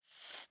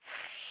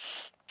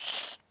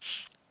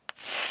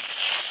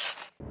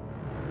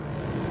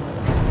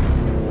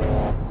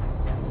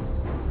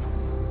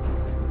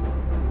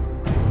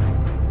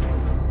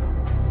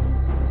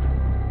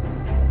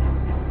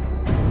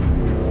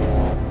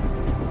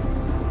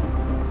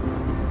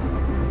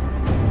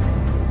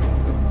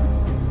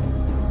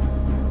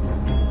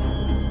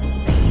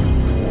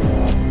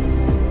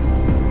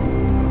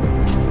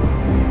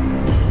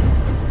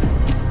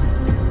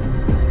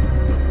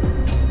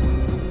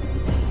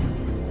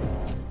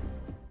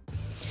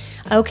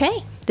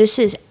Okay, this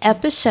is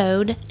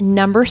episode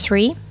number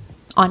 3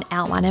 on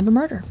Outline of a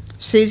Murder.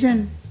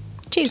 Season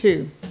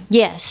 2.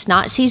 Yes,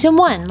 not season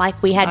 1,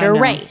 like we had to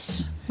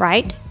erase,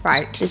 right?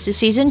 Right. This is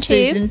season 2.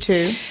 Season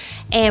 2.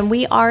 And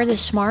we are the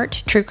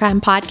Smart True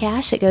Crime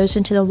Podcast that goes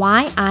into the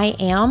why. I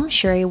am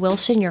Sherry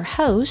Wilson, your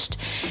host.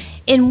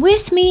 And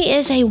with me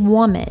is a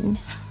woman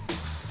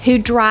who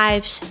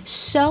drives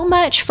so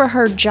much for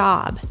her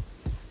job.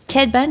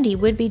 Ted Bundy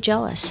would be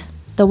jealous.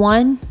 The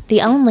one,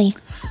 the only,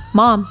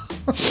 Mom.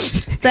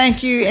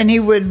 Thank you, and he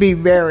would be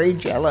very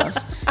jealous.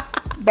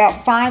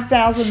 About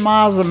 5,000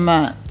 miles a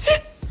month.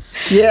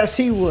 Yes,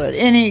 he would.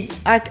 Any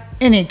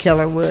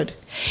killer would.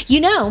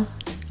 You know,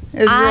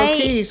 Israel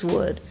Keys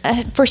would.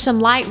 For some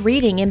light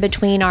reading in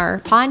between our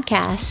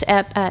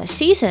podcast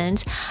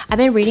seasons, I've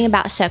been reading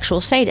about sexual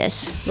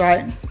sadists.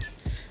 Right.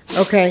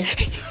 Okay.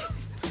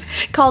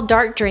 Called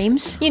Dark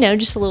Dreams. You know,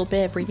 just a little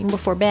bit of reading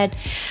before bed.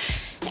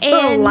 A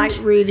little light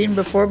reading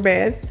before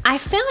bed. I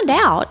found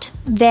out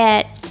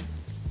that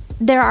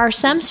there are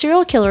some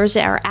serial killers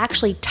that are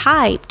actually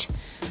typed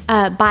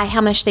by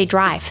how much they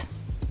drive.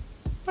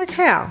 Like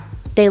how?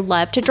 They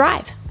love to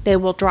drive. They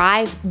will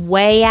drive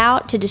way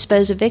out to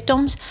dispose of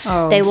victims.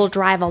 Oh. They will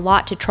drive a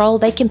lot to troll.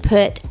 They can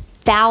put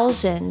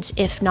thousands,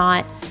 if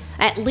not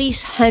at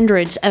least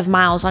hundreds of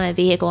miles on a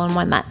vehicle in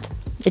 1 month.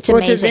 It's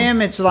amazing. Well, to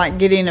them, it's like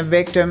getting a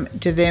victim.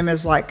 To them,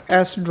 is like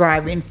us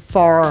driving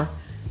far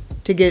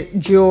to get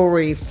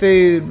jewelry,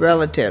 food,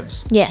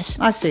 relatives. Yes.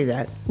 I see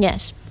that.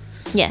 Yes.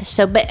 Yes.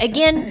 So, but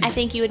again, I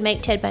think you would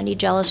make Ted Bundy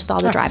jealous with all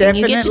the driving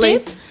you get to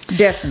do.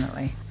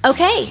 Definitely.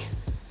 Okay.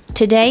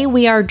 Today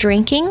we are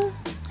drinking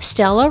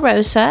Stella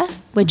Rosa,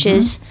 which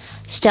is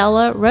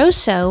Stella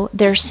Rosso,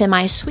 their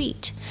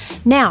semi-sweet.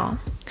 Now,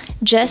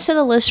 just so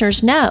the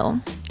listeners know,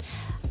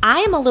 I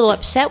am a little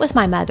upset with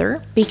my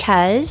mother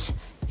because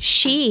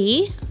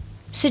she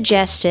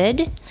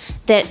suggested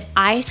that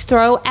I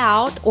throw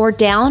out or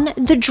down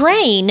the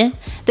drain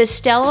the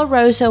Stella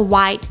Rosa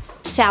white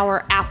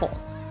sour apple,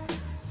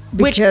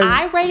 which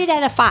I rated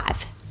at a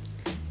 5.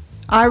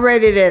 I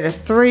rated it a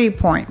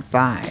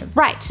 3.5.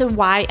 Right. So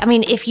why? I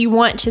mean, if you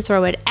want to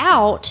throw it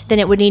out, then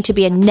it would need to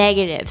be a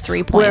negative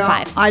 3.5.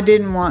 Well, I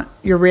didn't want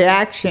your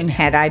reaction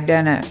had I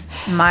done a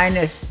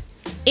minus.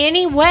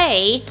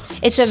 Anyway,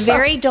 it's a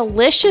very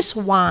delicious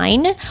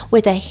wine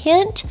with a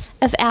hint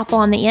of apple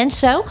on the end.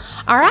 So,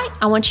 all right,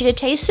 I want you to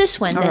taste this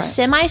one, the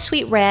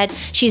semi-sweet red.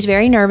 She's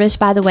very nervous,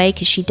 by the way,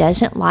 because she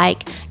doesn't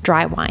like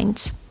dry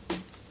wines.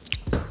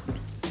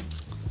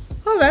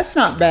 Oh, that's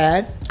not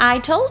bad. I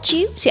told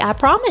you. See, I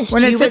promised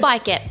When you would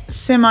like it.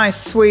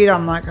 Semi-sweet,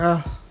 I'm like,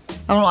 oh,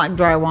 I don't like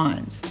dry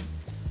wines.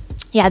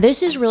 Yeah,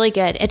 this is really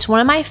good. It's one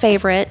of my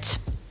favorites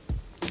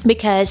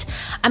because,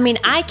 I mean,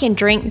 I can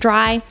drink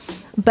dry,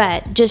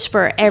 but just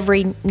for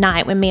every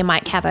night when me and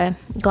Mike have a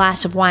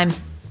glass of wine,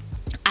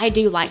 I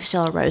do like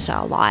Stella Rosa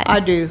a lot. I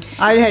do.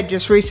 I had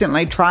just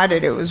recently tried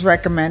it. It was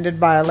recommended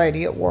by a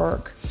lady at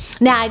work.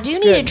 Now, I do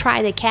need to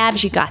try the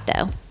cabs you got,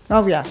 though.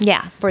 Oh, yeah.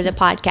 Yeah, for the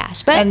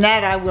podcast. But and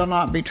that I will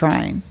not be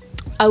trying.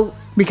 Oh.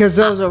 Because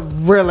those are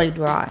really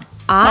dry.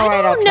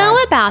 I don't know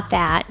about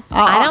that.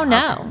 I don't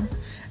know.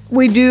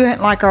 We do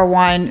like our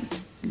wine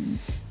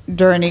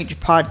during each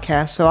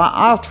podcast, so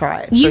I'll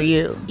try it for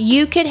you.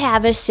 You could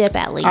have a sip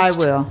at least. I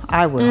will.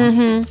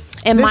 Mm-hmm.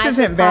 And this Mike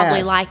isn't would bad.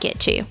 probably like it,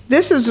 too.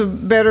 This is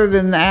better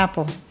than the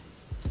apple.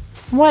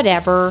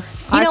 Whatever.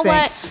 You know think.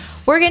 what?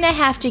 We're going to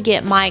have to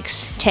get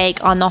Mike's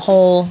take on the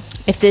whole,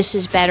 if this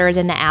is better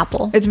than the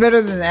apple. It's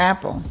better than the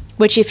apple.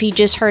 Which, if you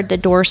just heard the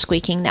door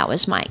squeaking, that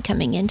was Mike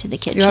coming into the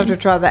kitchen. You'll have to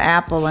try the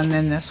apple and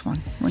then this one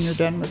when you're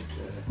done with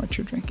what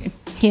you're drinking.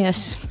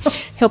 Yes.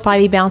 He'll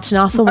probably be bouncing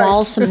off the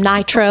walls, some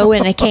nitro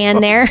in a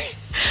can there.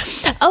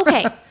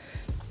 Okay.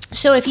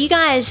 So if you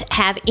guys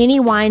have any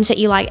wines that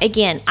you like,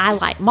 again, I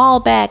like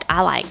Malbec,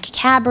 I like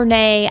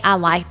Cabernet, I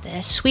like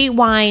the sweet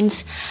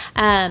wines.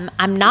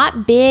 I'm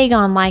not big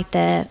on like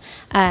the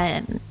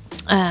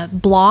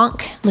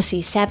Blanc, let's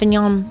see,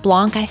 Sauvignon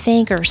Blanc, I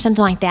think, or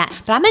something like that.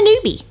 But I'm a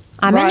newbie.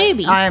 I'm a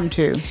newbie. I am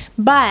too.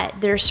 But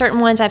there are certain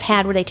ones I've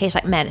had where they taste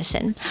like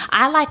medicine.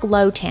 I like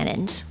low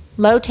tannins.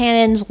 Low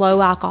tannins,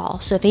 low alcohol.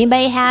 So if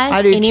anybody has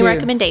any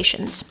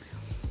recommendations.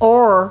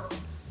 Or,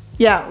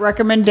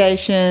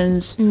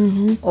 recommendations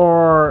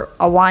or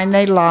a wine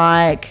they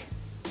like,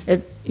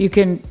 you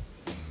can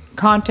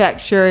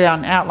contact Sherry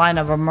on Outline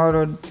of a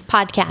Murdered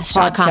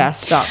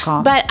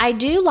podcast.com. But I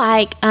do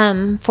like,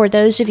 for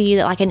those of you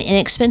that like an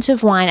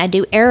inexpensive wine, I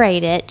do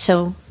aerate it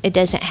so it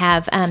doesn't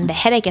have the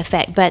headache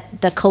effect.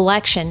 But the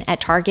Collection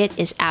at Target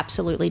is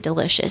absolutely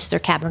delicious. They're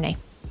Cabernet.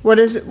 What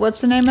is it? What's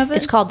the name of it?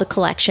 It's called the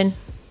Collection.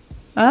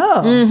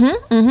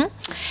 Oh.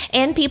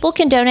 And people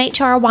can donate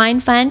to our wine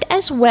fund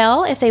as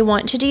well if they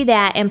want to do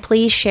that. And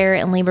please share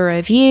and leave a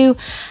review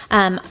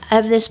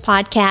of this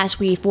podcast.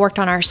 We've worked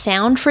on our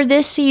sound for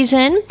this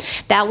season.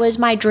 That was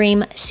my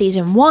dream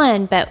season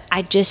 1, but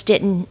I just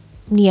didn't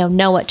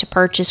know what to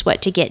purchase,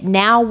 what to get.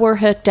 Now we're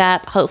hooked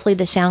up. Hopefully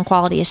the sound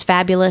quality is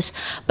fabulous.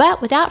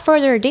 But without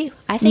further ado,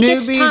 I think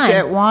it's time. Newbies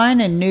at wine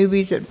and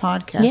newbies at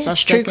podcasts. Yes,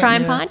 True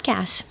Crime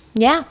Podcasts.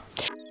 Yeah.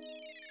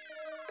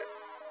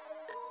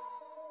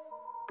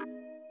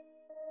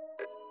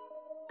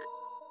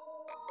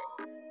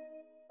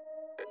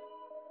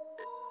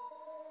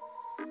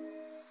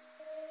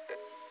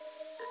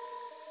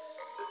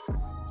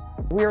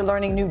 We are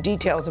learning new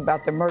details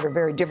about the murder,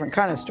 very different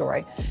kind of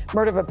story.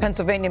 Murder of a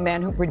Pennsylvania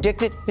man who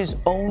predicted his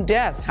own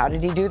death. How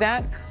did he do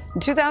that? In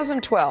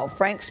 2012,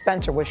 Frank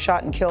Spencer was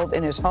shot and killed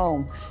in his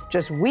home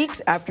just weeks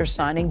after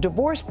signing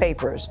divorce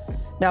papers.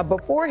 Now,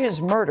 before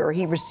his murder,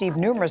 he received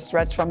numerous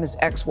threats from his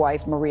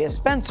ex-wife, Maria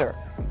Spencer.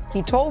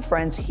 He told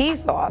friends he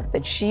thought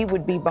that she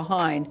would be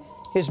behind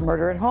his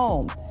murder at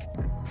home.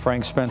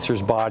 Frank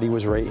Spencer's body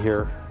was right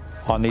here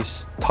on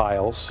these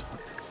tiles.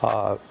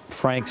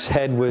 Frank's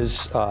head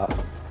was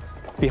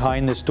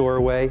behind this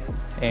doorway,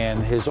 and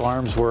his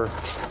arms were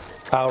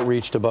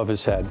outreached above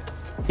his head.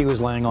 He was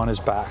laying on his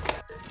back.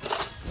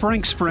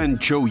 Frank's friend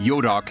Joe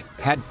Yodock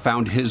had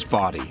found his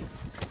body.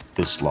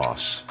 This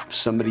loss,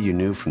 somebody you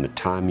knew from the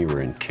time you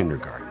were in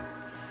kindergarten.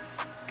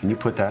 Can you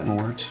put that in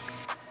words?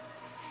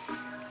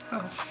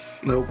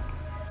 Nope.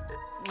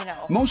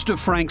 Most of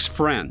Frank's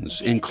friends,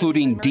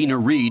 including Dina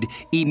Reed,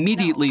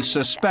 immediately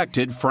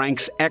suspected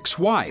Frank's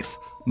ex-wife,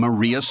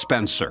 Maria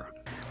Spencer.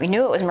 We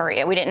knew it was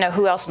Maria. We didn't know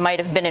who else might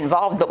have been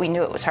involved, but we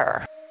knew it was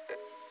her.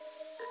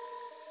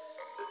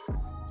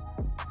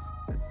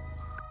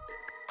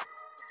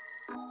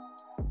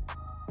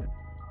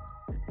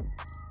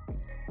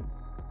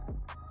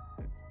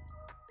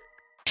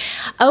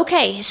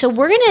 Okay, so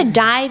we're going to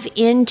dive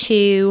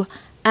into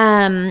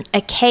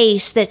a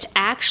case that's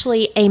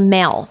actually a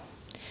male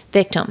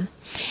victim.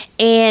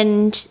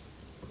 And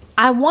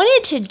I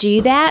wanted to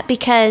do that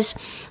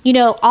because, you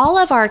know, all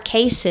of our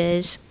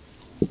cases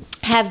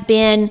have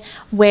been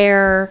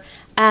where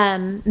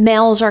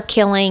males are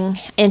killing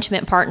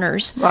intimate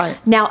partners. Right.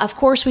 Now, of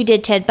course, we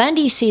did Ted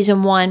Bundy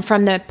season 1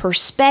 from the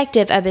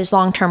perspective of his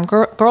long-term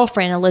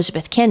girlfriend,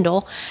 Elizabeth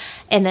Kendall,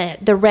 and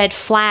the red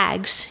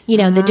flags, you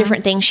know, the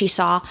different things she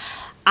saw.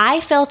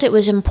 I felt it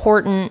was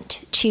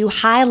important to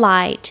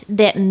highlight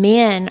that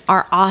men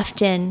are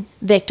often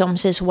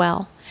victims as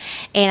well.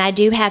 And I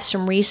do have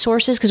some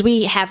resources, because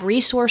we have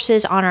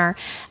resources on our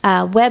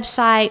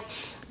website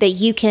that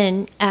you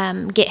can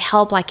get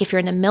help, like if you're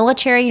in the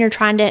military and you're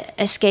trying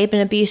to escape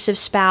an abusive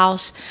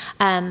spouse,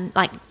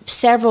 like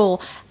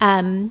several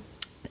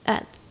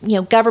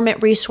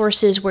government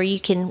resources where you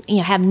can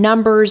have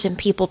numbers and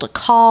people to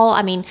call.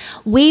 I mean,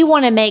 we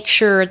want to make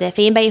sure that if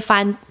anybody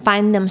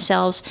find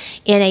themselves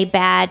in a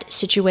bad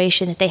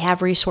situation, that they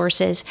have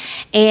resources.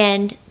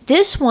 And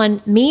this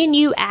one, me and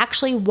you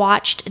actually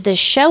watched the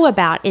show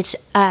about. It's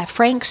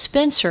Frank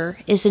Spencer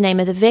is the name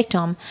of the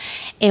victim.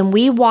 And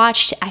we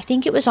watched, I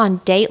think it was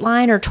on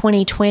Dateline or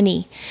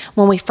 2020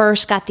 when we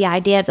first got the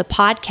idea of the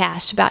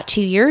podcast about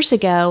 2 years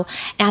ago.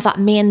 And I thought,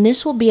 man,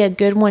 this will be a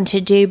good one to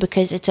do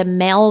because it's a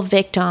male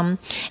victim.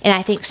 And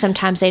I think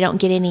sometimes they don't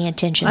get any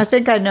attention. I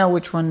think I know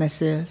which one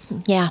this is.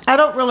 Yeah. I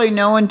don't really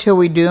know until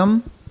we do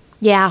them.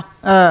 Yeah.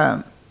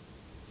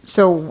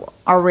 So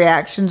our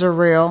reactions are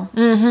real.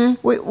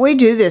 Mm-hmm. We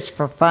do this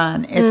for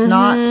fun. It's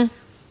not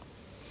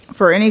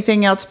for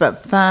anything else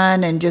but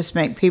fun and just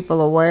make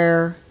people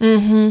aware.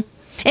 Mm-hmm.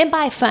 And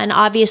by fun,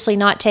 obviously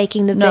not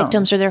taking the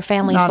victims or their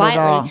families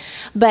lightly.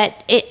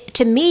 But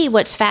to me,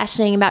 what's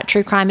fascinating about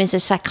true crime is the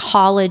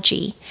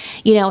psychology.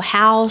 You know,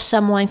 how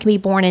someone can be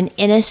born an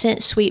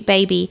innocent, sweet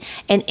baby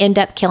and end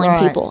up killing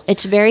people.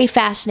 It's very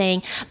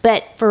fascinating.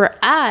 But for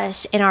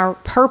us, and our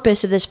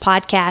purpose of this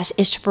podcast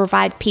is to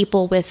provide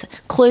people with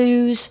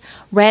clues,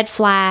 red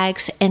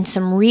flags, and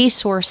some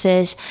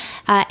resources,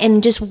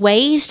 and just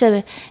ways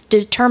to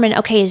determine,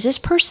 okay, is this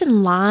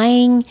person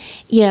lying?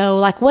 You know,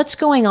 like what's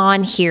going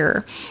on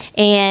here?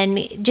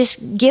 And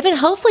just giving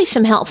hopefully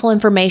some helpful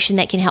information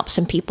that can help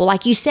some people.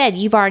 Like you said,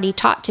 you've already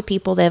talked to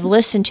people that have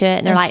listened to it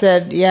and they're like,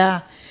 said,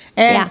 yeah.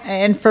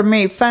 And for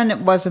me, fun, it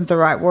wasn't the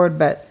right word,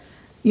 but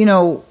you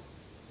know,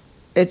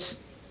 it's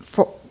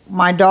for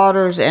my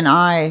daughters and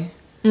I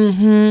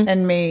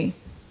and me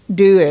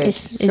do it.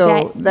 Is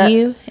that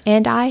you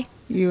and I?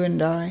 You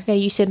and I. Yeah,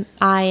 you said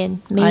I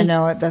and me. I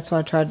know it. That's why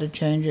I tried to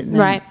change it.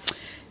 Right.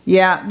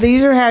 Yeah,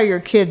 these are how your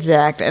kids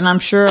act. And I'm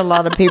sure a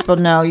lot of people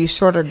know you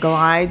sort of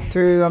glide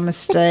through a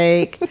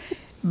mistake.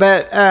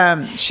 But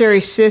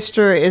Sherry's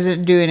sister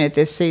isn't doing it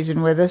this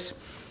season with us.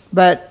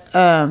 But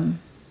and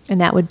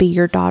that would be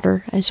your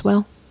daughter as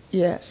well?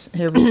 Yes.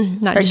 Here we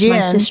Not just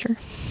my sister.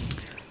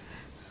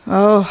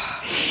 Oh.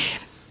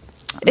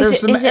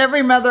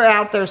 Every mother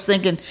out there is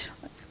thinking,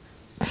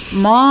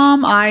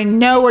 Mom, I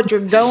know what you're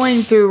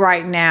going through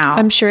right now.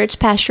 I'm sure it's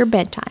past your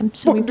bedtime,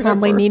 so we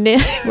probably need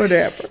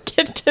to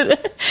get to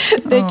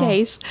the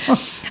case.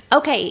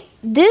 Okay,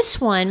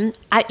 this one,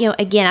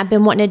 again, I've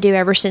been wanting to do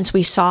ever since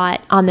we saw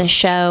it on the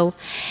show.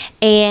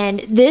 And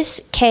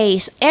this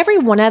case, every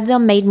one of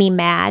them made me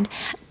mad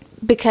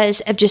because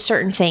of just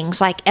certain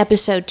things. Like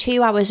episode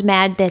 2, I was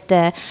mad that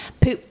the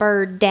poop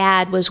bird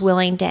dad was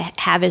willing to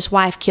have his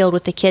wife killed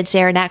with the kids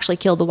there and actually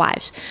kill the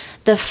wives.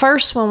 The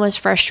first one was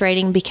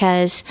frustrating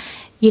because,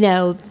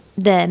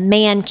 the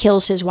man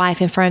kills his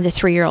wife in front of the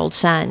 3-year-old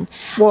son.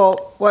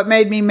 Well, what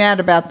made me mad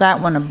about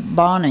that one of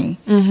Bonnie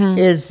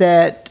is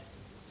that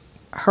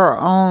her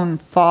own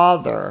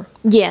father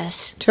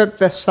took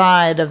the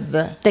side of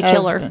the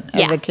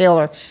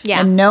killer.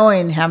 And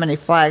knowing how many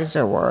flags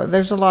there were,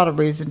 there's a lot of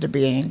reason to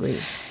be angry.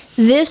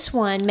 This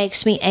one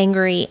makes me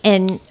angry,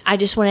 and I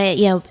just want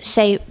to,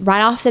 say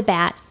right off the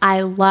bat,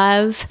 I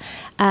love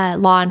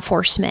law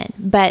enforcement,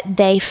 but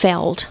they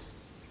failed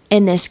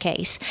in this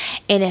case.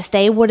 And if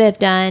they would have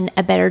done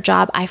a better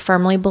job, I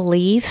firmly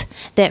believe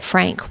that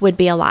Frank would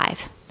be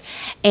alive.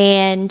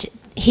 And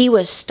he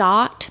was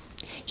stalked,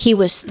 he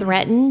was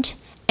threatened,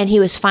 and he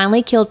was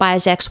finally killed by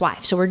his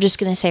ex-wife. So we're just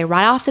going to say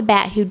right off the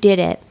bat who did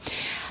it.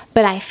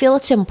 But I feel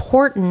it's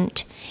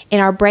important in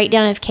our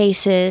breakdown of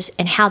cases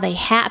and how they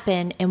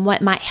happen and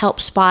what might help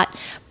spot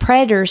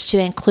predators to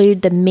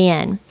include the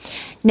men.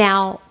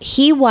 Now,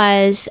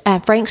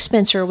 Frank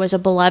Spencer was a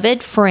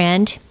beloved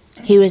friend.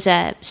 He was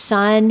a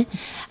son.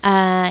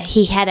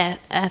 He had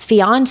a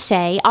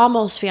fiance,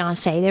 almost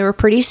fiance. They were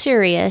pretty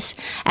serious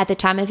at the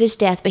time of his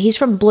death, but he's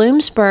from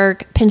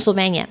Bloomsburg,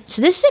 Pennsylvania.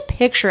 So this is a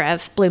picture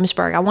of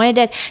Bloomsburg. I wanted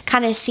to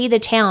kind of see the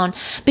town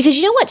because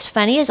you know what's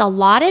funny is a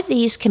lot of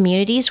these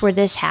communities where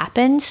this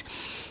happens,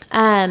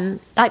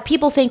 like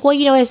people think,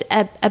 well, as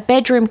a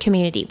bedroom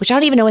community, which I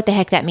don't even know what the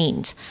heck that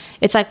means.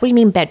 It's like, what do you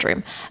mean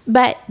bedroom?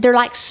 But they're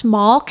like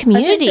small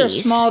communities. I think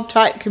they're small,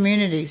 tight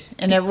communities,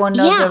 and everyone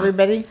knows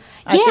everybody.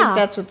 I think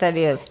that's what that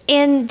is.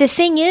 And the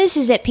thing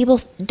is that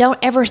people don't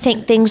ever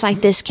think things like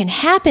this can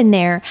happen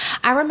there.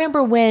 I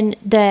remember when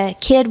the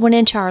kid went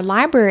into our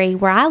library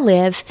where I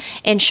live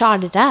and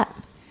shot it up.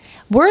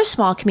 We're a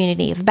small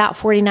community of about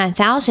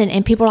 49,000,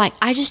 and people are like,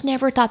 I just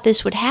never thought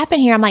this would happen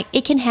here. I'm like,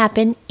 it can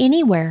happen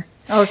anywhere.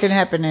 Oh, it can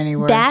happen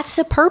anywhere. That's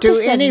the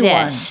purpose of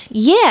this.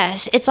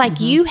 Yes. It's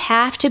like you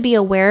have to be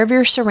aware of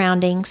your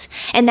surroundings.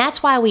 And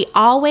that's why we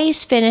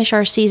always finish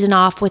our season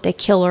off with a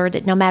killer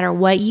that no matter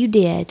what you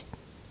did,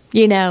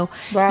 you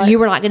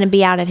were not going to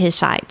be out of his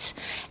sights.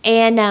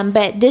 And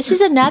but this is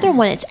another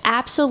one that's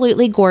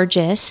absolutely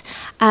gorgeous.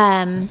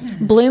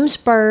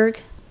 Bloomsburg,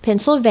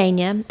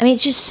 Pennsylvania. I mean,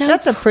 it's just so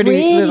That's a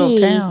pretty little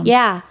town.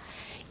 Yeah.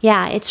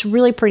 Yeah, it's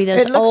really pretty.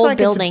 Those old like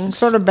buildings. It's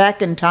sort of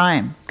back in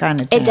time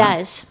kind of town. It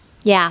does.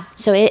 Yeah.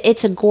 So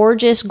it's a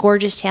gorgeous,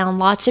 gorgeous town.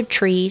 Lots of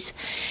trees.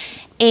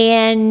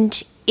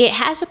 And it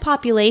has a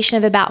population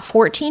of about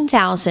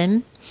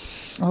 14,000.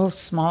 Oh,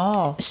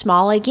 small.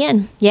 Small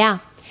again. Yeah.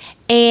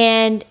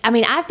 And I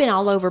mean, I've been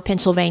all over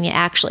Pennsylvania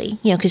actually,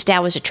 because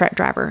Dad was a truck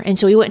driver. And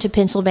so we went to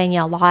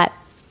Pennsylvania a lot.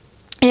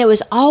 And it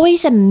was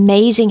always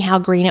amazing how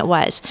green it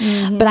was.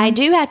 Mm-hmm. But I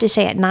do have to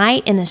say at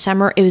night in the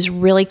summer, it was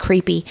really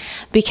creepy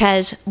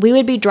because we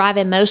would be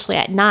driving mostly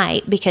at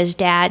night because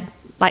Dad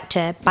liked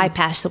to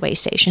bypass the way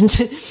stations.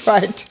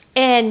 Right.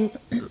 And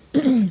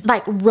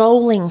like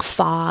rolling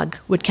fog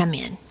would come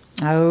in.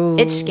 Oh.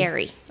 It's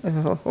scary.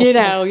 Oh.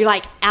 You're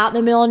like out in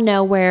the middle of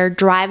nowhere,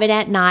 driving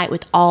at night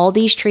with all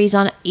these trees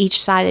on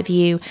each side of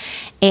you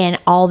and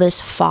all this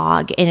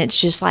fog. And it's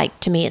just like,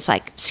 to me, it's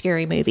like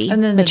scary movie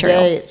and then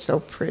material. The day, it's so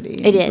pretty.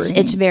 It is. Green.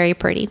 It's very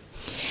pretty.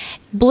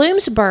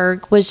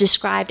 Bloomsburg was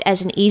described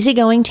as an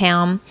easygoing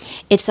town.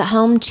 It's a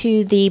home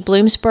to the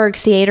Bloomsburg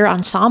Theater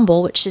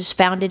Ensemble, which was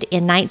founded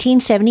in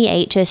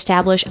 1978 to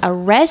establish a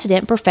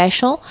resident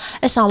professional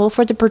ensemble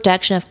for the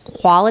production of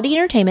quality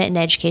entertainment and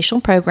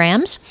educational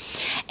programs,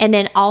 and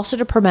then also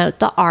to promote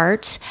the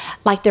arts.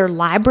 Like their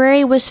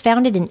library was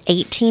founded in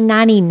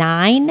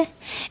 1899.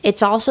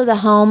 It's also the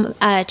home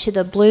to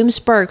the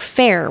Bloomsburg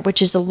Fair,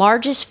 which is the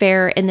largest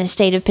fair in the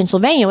state of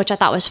Pennsylvania, which I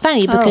thought was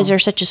funny because they're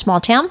such a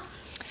small town.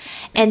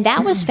 And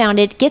that was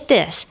founded, get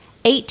this,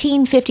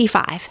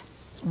 1855.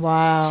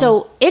 Wow.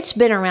 So it's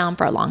been around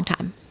for a long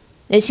time.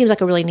 It seems like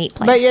a really neat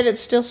place. But yet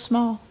it's still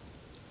small.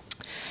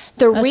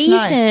 The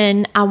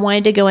reason I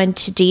wanted to go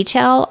into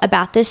detail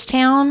about this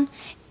town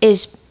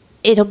is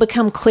it'll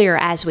become clear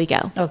as we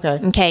go.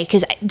 Okay,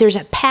 because there's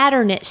a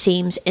pattern, it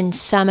seems, in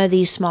some of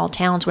these small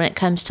towns when it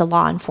comes to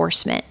law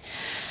enforcement.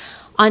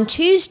 On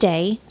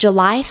Tuesday,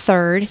 July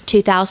 3rd,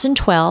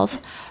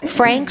 2012,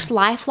 Frank's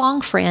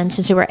lifelong friend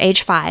since they were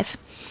age 5,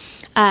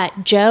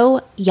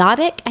 Joe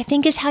Yadick, I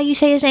think is how you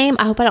say his name.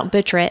 I hope I don't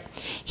butcher it.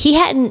 He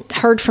hadn't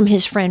heard from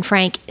his friend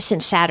Frank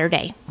since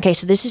Saturday. Okay,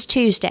 so this is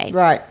Tuesday.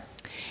 Right.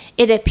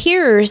 It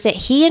appears that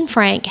he and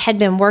Frank had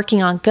been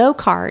working on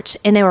go-karts,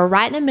 and they were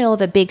right in the middle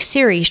of a big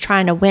series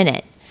trying to win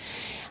it.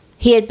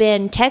 He had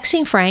been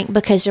texting Frank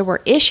because there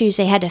were issues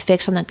they had to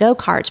fix on the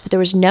go-karts, but there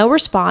was no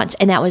response,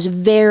 and that was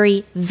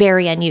very,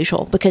 very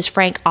unusual because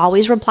Frank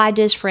always replied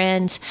to his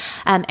friends.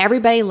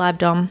 Everybody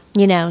loved him,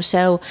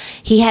 so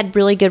he had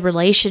really good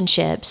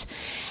relationships.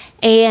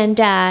 And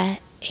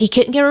he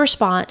couldn't get a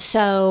response,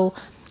 so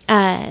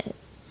finally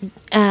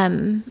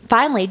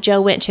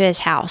Joe went to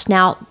his house.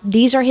 Now,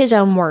 these are his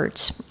own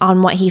words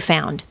on what he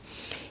found.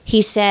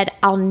 He said,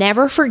 "I'll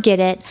never forget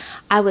it.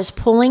 I was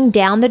pulling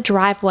down the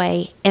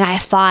driveway and I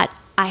thought,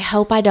 I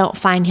hope I don't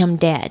find him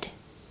dead."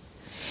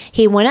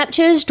 He went up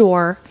to his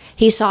door.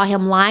 He saw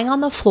him lying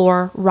on the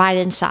floor right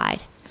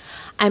inside.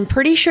 I'm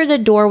pretty sure the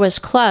door was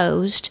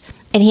closed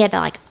and he had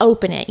to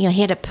open it. He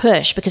had to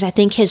push because I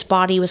think his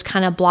body was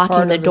kind of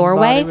blocking the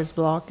doorway. His body was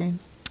blocking.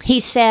 He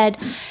said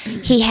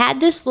he had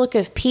this look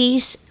of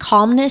peace,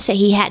 calmness that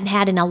he hadn't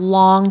had in a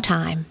long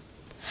time.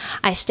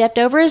 I stepped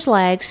over his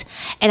legs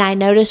and I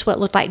noticed what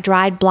looked like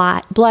dried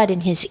blood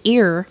in his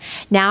ear.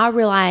 Now I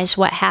realized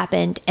what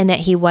happened and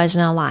that he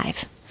wasn't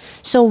alive.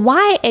 So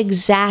why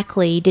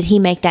exactly did he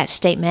make that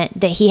statement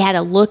that he had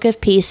a look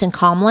of peace and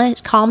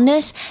calmness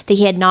that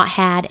he had not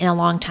had in a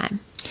long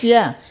time?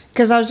 Yeah,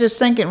 because I was just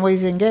thinking, well,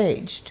 he's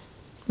engaged.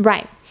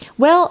 Right.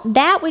 Well,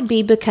 that would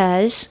be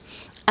because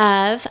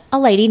of a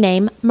lady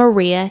named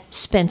Maria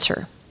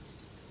Spencer.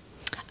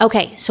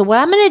 Okay, so what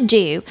I'm going to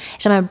do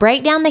is I'm going to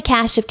break down the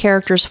cast of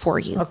characters for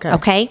you.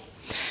 Okay?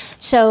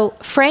 So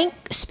Frank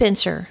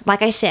Spencer,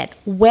 like I said,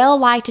 well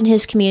liked in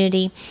his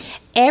community.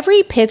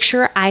 Every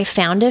picture I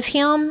found of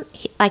him,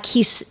 like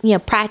he's,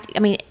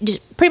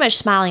 just pretty much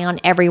smiling on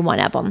every one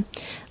of them.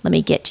 Let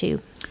me get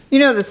to. You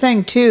know, the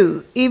thing,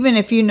 too, even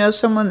if you know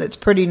someone that's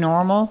pretty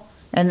normal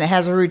and that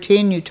has a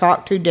routine you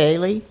talk to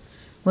daily,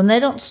 when they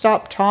don't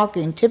stop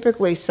talking,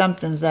 typically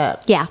something's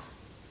up. Yeah.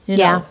 You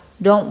know,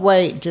 don't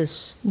wait,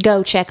 just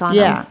go check on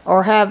them. Yeah,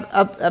 or have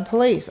a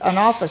police, an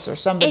officer,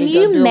 somebody and go do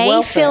you a may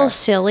welfare. feel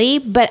silly,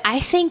 but I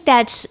think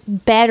that's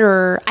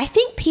better. I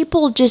think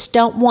people just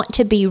don't want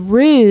to be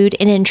rude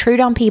and intrude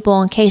on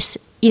people in case,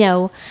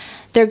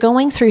 they're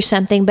going through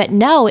something. But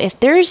no, if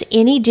there's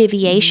any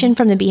deviation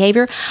from the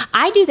behavior,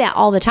 I do that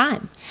all the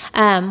time.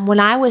 When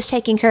I was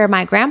taking care of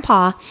my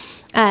grandpa,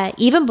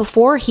 even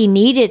before he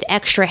needed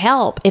extra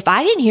help, if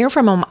I didn't hear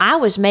from him, I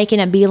was making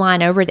a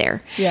beeline over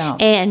there. Yeah.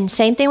 And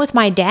same thing with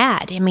my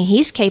dad. I mean,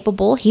 he's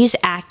capable, he's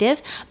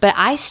active, but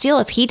I still,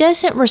 if he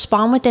doesn't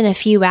respond within a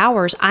few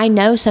hours, I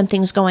know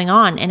something's going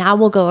on and I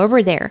will go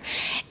over there.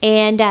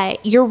 And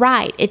you're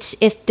right. It's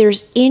if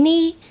there's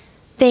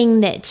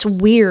anything that's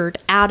weird,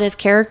 out of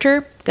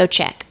character, go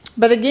check.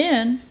 But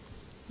again,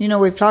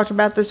 we've talked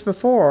about this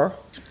before.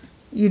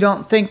 You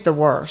don't think the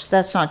worst.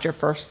 That's not your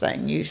first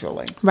thing,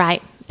 usually.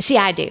 Right. See,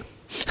 I do.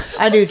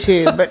 I do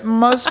too, but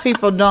most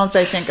people don't.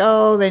 They think,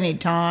 oh, they need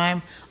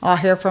time. I'll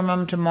hear from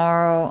them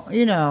tomorrow.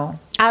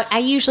 I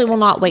usually will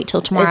not wait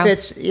till tomorrow.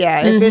 If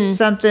it's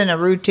something, a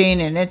routine,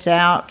 and it's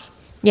out,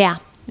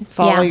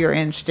 follow your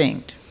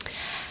instinct.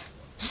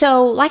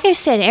 So, like I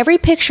said, every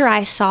picture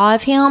I saw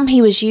of him,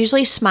 he was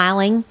usually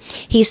smiling.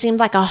 He seemed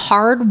like a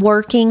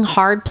hard-working,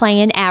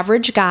 hard-playing,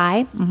 average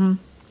guy. Mm-hmm.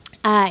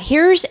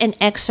 Here's an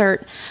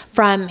excerpt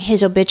from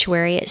his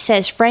obituary. It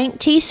says, Frank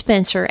T.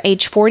 Spencer,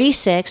 age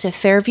 46, of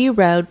Fairview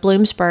Road,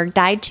 Bloomsburg,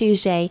 died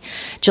Tuesday,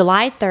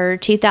 July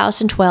 3rd,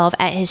 2012,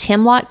 at his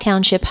Hemlock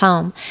Township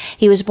home.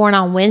 He was born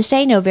on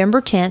Wednesday,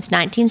 November 10th,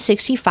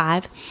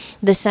 1965,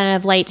 the son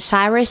of late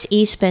Cyrus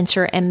E.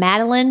 Spencer and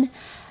Madeline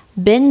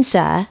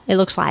Benza, it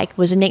looks like,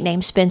 was a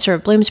nickname, Spencer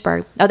of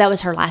Bloomsburg. Oh, that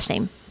was her last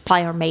name.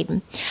 Probably her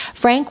maiden.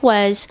 Frank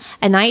was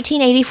a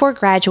 1984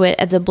 graduate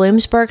of the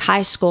Bloomsburg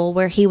High School,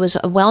 where he was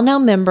a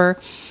well-known member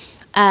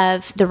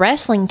of the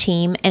wrestling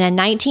team, and a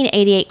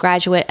 1988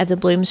 graduate of the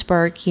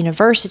Bloomsburg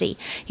University.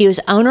 He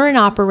was owner and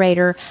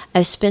operator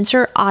of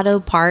Spencer Auto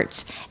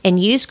Parts and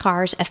Used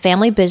Cars, a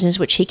family business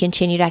which he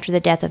continued after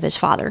the death of his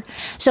father.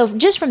 So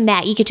just from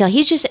that, you could tell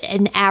he's just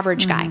an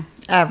average guy.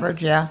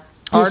 Average, yeah.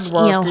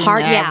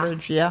 Hard-working,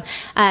 average, yeah.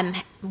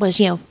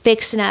 Was,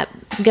 fixing up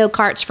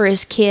go-karts for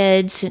his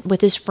kids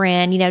with his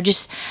friend,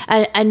 just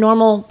a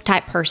normal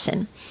type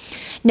person.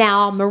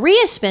 Now,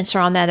 Maria Spencer,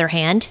 on the other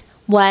hand,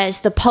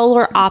 was the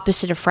polar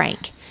opposite of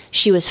Frank.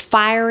 She was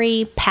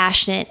fiery,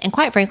 passionate, and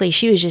quite frankly,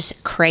 she was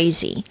just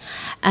crazy.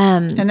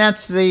 And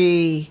that's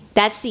the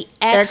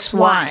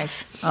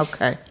ex-wife.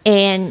 Okay.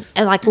 And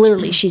like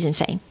literally, she's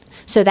insane.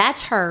 So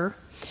that's her.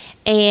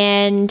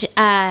 And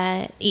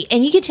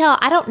you can tell,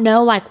 I don't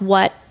know like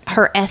what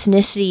her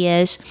ethnicity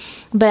is,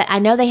 but I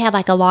know they have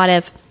like a lot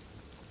of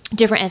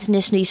different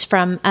ethnicities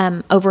from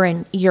over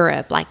in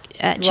Europe, like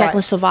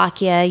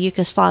Czechoslovakia,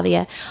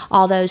 Yugoslavia,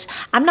 all those.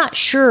 I'm not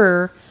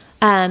sure.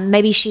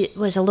 Maybe she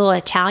was a little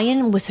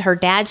Italian with her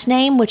dad's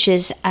name, which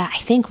is I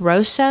think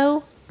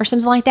Rosso or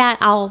something like that.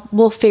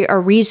 We'll figure, or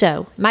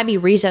Rizzo. It might be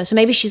Rizzo. So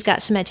maybe she's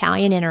got some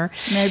Italian in her.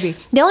 Maybe.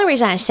 The only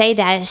reason I say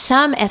that is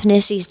some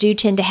ethnicities do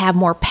tend to have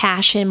more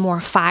passion,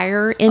 more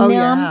fire in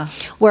them,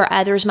 where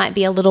others might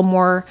be a little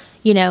more,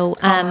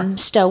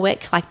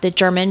 stoic, like the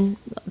German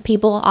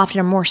people often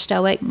are more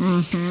stoic.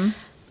 Mm-hmm.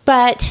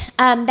 But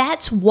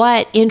that's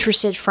what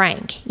interested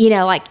Frank.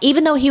 Like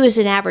even though he was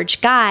an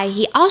average guy,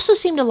 he also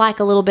seemed to like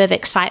a little bit of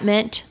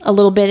excitement, a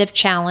little bit of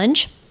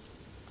challenge.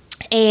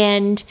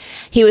 And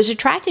he was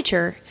attracted to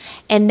her.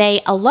 And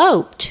they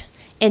eloped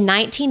in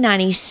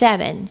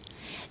 1997.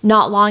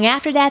 Not long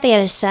after that, they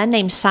had a son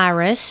named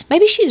Cyrus.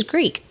 Maybe she was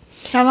Greek.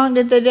 How long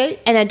did they date?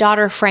 And a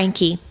daughter,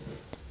 Frankie.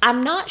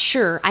 I'm not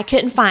sure. I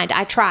couldn't find.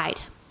 I tried.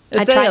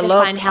 I tried to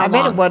find how long.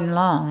 I bet it wasn't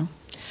long.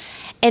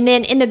 And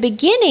then in the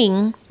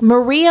beginning,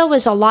 Maria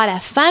was a lot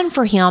of fun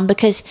for him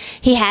because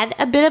he had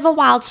a bit of a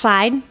wild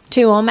side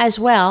to him as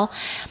well.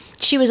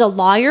 She was a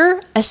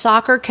lawyer, a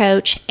soccer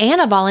coach, and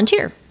a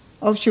volunteer.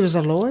 Oh, she was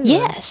a lawyer?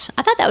 Yes.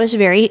 I thought that was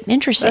very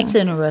interesting. That's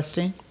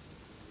interesting.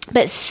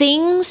 But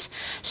things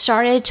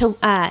started to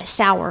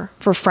sour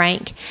for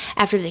Frank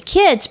after the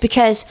kids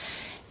because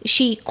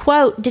she,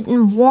 quote,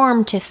 didn't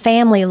warm to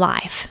family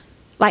life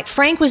Like,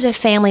 Frank was a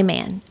family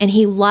man, and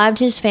he loved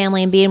his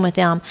family and being with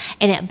them,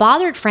 and it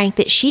bothered Frank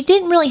that she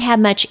didn't really have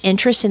much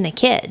interest in the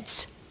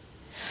kids.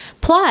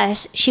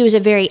 Plus, she was a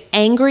very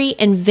angry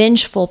and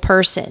vengeful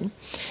person.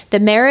 The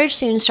marriage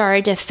soon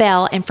started to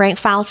fail, and Frank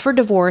filed for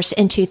divorce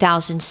in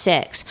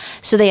 2006.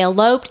 So they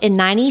eloped in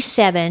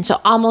 97,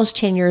 so almost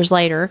 10 years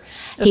later,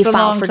 he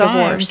filed for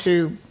divorce.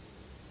 To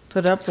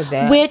put up with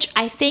that. Which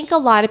I think a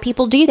lot of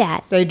people do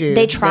that. They do.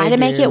 They try to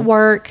make it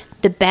work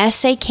the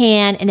best they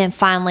can, and then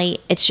finally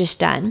it's just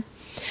done.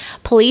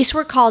 Police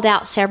were called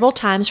out several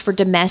times for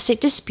domestic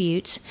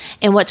disputes,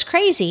 and what's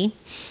crazy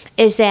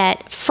is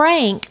that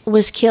Frank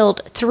was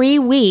killed 3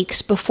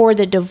 weeks before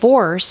the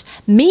divorce,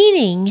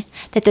 meaning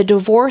that the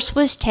divorce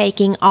was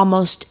taking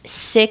almost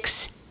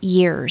 6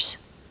 years.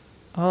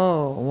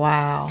 Oh,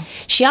 wow.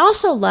 She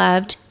also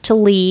loved to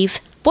leave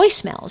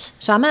voicemails.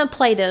 So I'm going to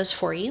play those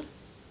for you.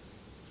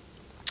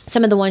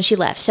 Some of the ones she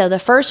left. So the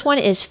first one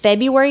is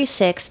February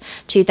 6,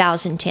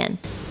 2010.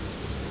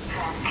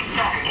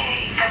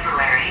 Saturday,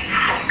 February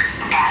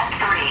 6th at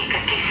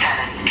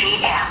 3:57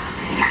 p.m.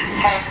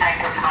 Hey,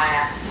 Frank, it's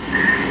Maya.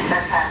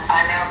 Listen,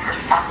 I know for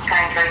some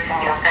strange reason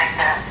you'll think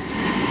that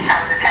I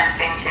was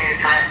attempting to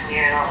threaten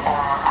you,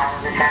 or I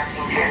was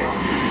attempting to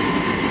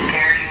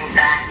scare you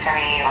back to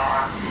me, or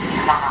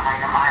I don't know how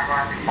your mind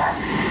works, but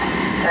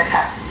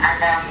listen, I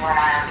know you and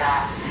I are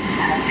done.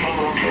 I haven't seen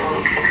you in 2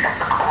 weeks except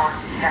for court.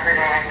 Every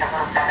day I get a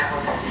little better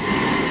with it.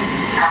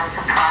 I was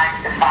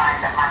surprised to find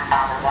that my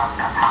father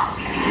loved an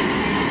apology.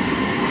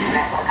 And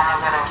it was not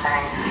a little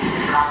thing,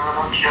 not a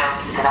little joke.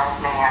 He's an old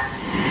man.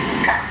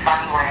 He's got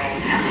funny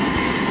ways.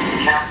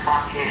 Just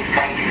wants you to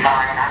say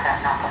sorry, and I've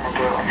got nothing to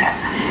do with it.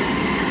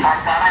 I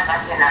thought I'd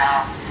let you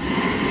know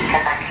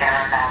because I care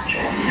about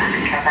you,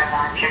 because I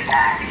want you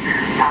back,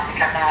 not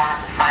because I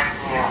wanted to frighten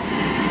you.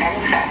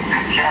 Anything.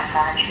 I just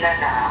wanted you to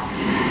know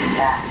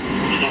that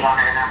he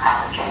wanted an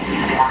apology.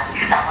 If you want to be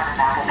stubborn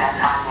about it,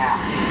 that's on you.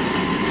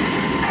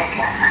 Take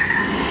care, Frank.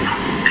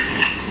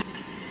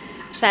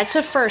 So that's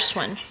the first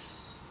one.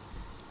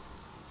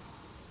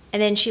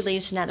 And then she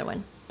leaves another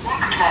one.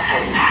 Next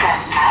message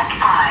sent at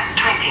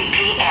 5:20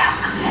 p.m.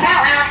 You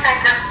really think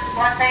this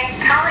one thing?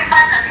 Truly,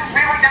 Frank, are you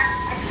really just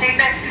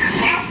stupid?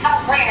 You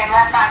don't win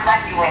unless I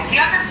let you win. Do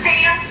you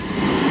understand?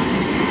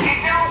 You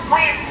don't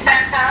win,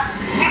 Spencer.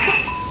 You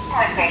keep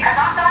with me, because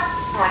I'm not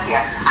with you.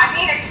 I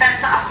need it,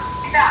 Spencer.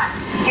 I'm done.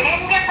 You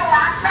didn't get the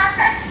last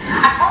message?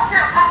 I told you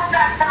to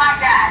apologize to my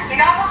dad. You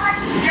know what?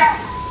 Don't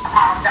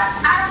apologize.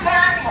 I don't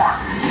care anymore.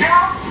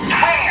 Don't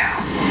care.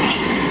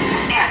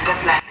 End of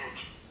message.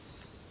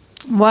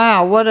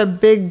 Wow, what a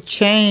big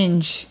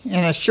change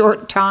in a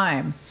short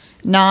time.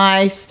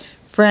 Nice,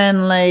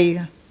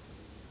 friendly,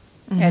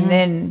 and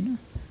then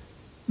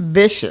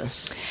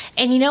vicious.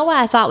 And you know what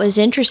I thought was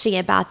interesting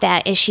about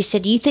that is she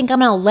said, you think I'm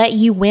going to let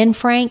you win,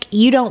 Frank?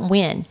 You don't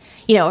win.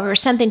 You know, or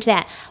something to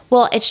that.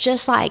 Well, it's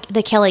just like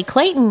the Kelly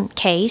Clayton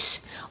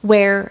case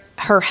where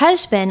her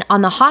husband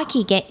on the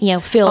hockey game,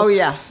 field. Oh,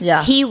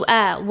 yeah. He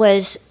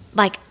was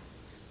like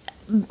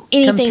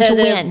anything to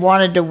win.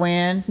 Wanted to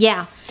win.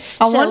 Yeah.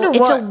 I so wonder it's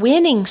what- a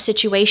winning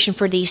situation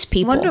for these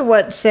people. Wonder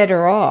what set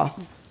her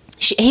off.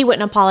 He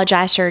wouldn't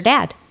apologize to her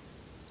dad.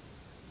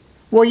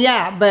 Well,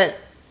 yeah, but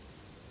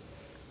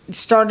it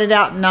started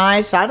out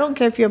nice. I don't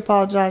care if you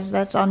apologize.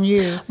 That's on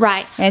you.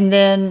 Right. And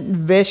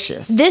then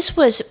vicious. This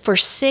was for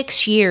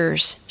 6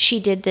 years she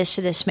did this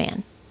to this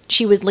man.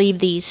 She would leave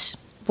these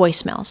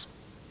voicemails.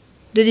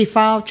 Did he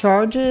file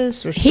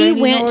charges or He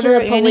went to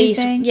the police.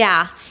 Anything?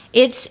 Yeah.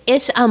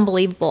 It's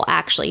unbelievable,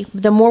 actually.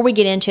 The more we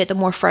get into it, the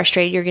more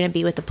frustrated you're going to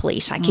be with the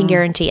police. I can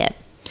guarantee it.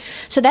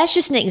 So that's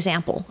just an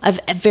example of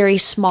a very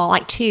small,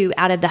 like 2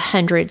 out of the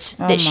hundreds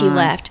that she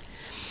left.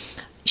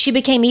 She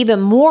became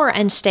even more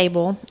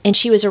unstable, and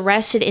she was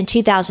arrested in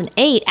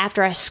 2008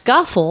 after a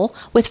scuffle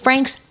with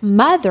Frank's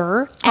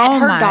mother at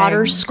her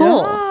daughter's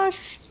school.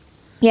 Gosh.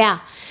 Yeah.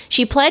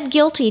 She pled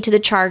guilty to the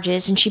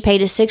charges, and she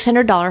paid a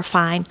 $600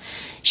 fine.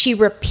 She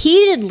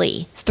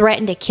repeatedly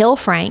threatened to kill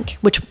Frank,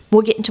 which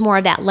we'll get into more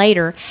of that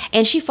later,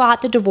 and she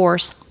fought the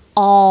divorce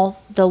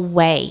all the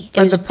way.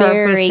 It was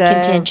very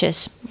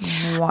contentious.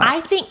 What?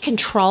 I think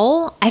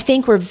control, I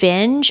think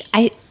revenge,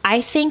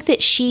 I think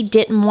that she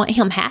didn't want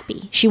him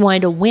happy. She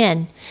wanted to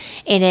win.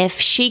 And if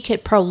she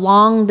could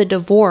prolong the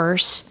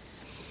divorce,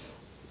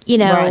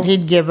 Right,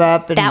 he'd give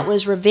up. And that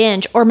was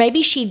revenge. Or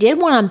maybe she did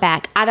want him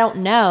back. I don't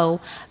know.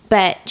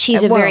 But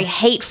she's a very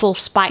hateful,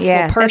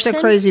 spiteful person. That's a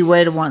crazy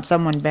way to want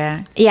someone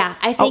back. Yeah,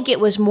 I think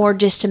it was more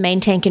just to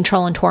maintain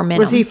control and torment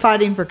Was him. he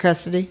fighting for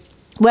custody?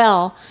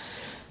 Well,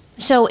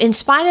 so in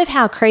spite of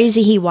how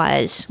crazy he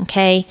was,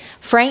 okay,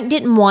 Frank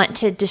didn't want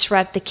to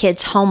disrupt the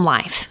kid's home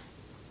life.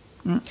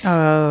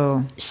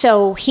 Oh.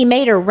 So he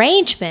made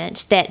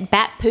arrangements that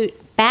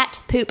Bat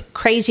Poop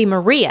Crazy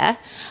Maria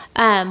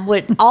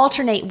would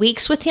alternate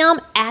weeks with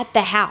him at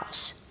the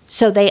house.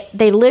 So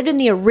they lived in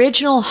the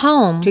original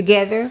home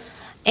Together?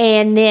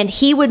 and then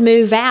he would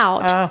move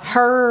out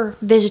her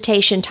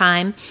visitation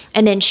time,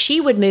 and then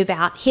she would move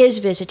out his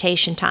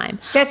visitation time.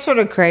 That's sort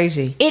of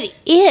crazy. It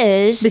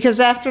is. Because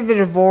after the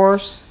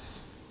divorce,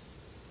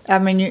 I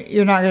mean,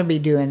 you're not going to be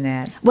doing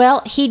that.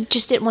 Well, he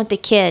just didn't want the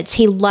kids.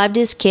 He loved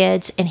his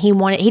kids, and he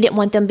didn't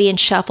want them being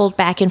shuffled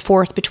back and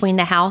forth between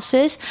the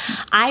houses.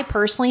 I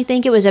personally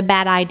think it was a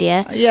bad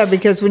idea. Yeah,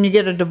 because when you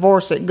get a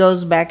divorce, it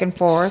goes back and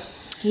forth.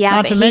 Yeah,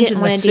 not but to he mention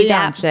didn't want the to do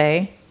that.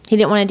 fiance. He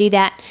didn't want to do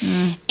that.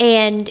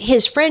 And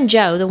his friend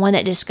Joe, the one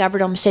that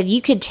discovered him, said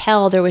you could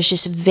tell there was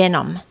just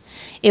venom.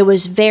 It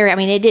was very, I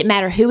mean, it didn't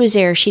matter who was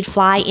there. She'd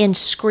fly in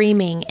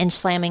screaming and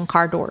slamming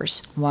car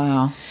doors.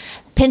 Wow.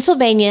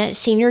 Pennsylvania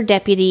Senior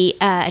Deputy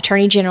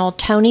Attorney General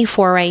Tony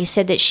Foray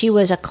said that she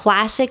was a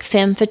classic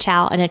femme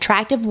fatale, an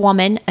attractive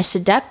woman, a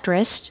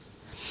seductress.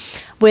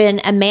 When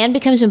a man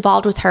becomes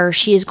involved with her,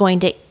 she is going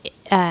to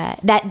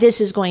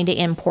this is going to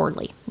end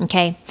poorly.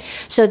 Okay,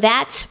 so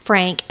that's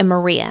Frank and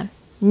Maria.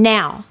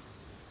 Now,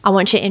 I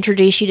want to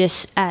introduce you to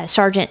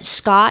Sergeant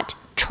Scott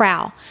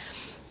Trow.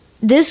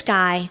 This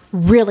guy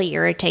really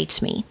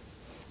irritates me,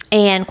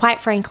 and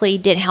quite frankly,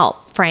 didn't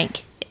help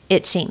Frank,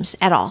 it seems,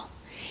 at all.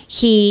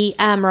 He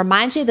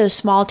reminds me of those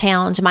small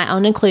towns, my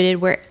own included,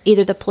 where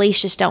either the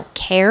police just don't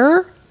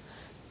care,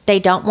 they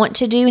don't want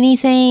to do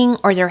anything,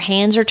 or their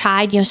hands are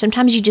tied. You know,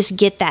 sometimes you just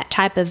get that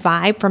type of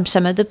vibe from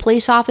some of the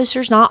police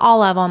officers, not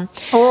all of them.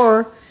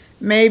 Or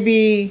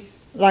maybe,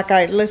 like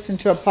I listened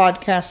to a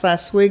podcast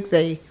last week,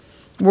 they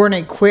weren't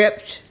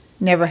equipped,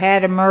 never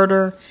had a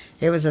murder.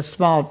 It was a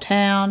small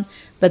town,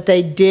 but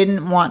they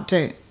didn't want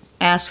to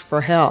ask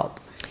for help.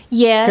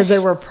 Yes. Because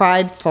they were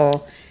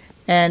prideful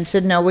and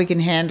said, no, we can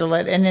handle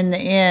it. And in the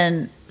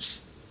end,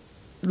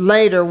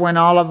 later, when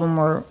all of them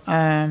were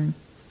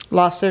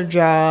lost their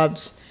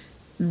jobs,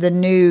 the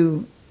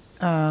new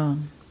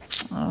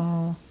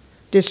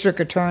district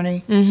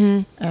attorney,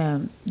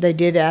 they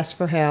did ask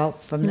for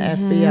help from the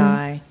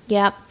FBI.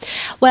 Yep.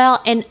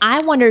 Well, and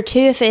I wonder, too,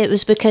 if it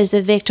was because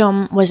the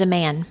victim was a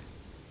man.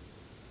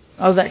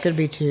 Oh, that could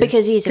be, too.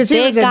 Because he was a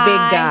big big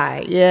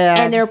guy. Yeah.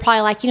 And they're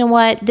probably like, you know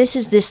what, this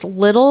is this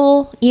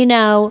little,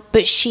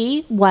 but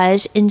she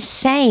was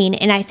insane.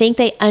 And I think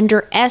they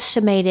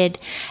underestimated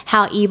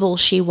how evil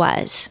she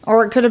was.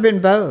 Or it could have been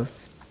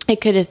both.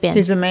 It could have been.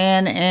 He's a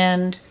man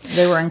and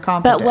they were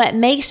incompetent. But what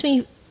makes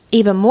me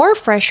even more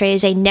frustrated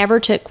is they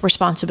never took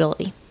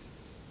responsibility.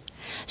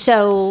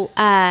 So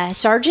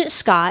Sergeant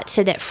Scott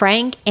said that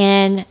Frank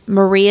and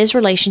Maria's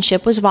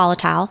relationship was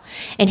volatile,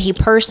 and he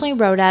personally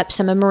wrote up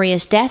some of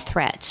Maria's death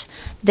threats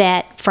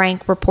that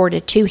Frank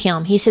reported to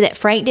him. He said that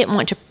Frank didn't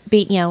want to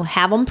be,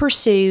 have them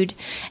pursued,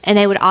 and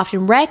they would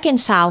often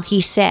reconcile, he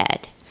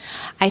said.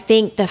 I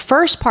think the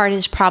first part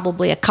is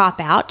probably a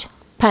cop-out,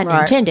 pun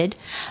intended,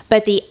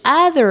 but the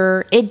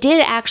other, it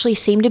did actually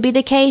seem to be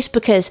the case,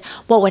 because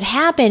what would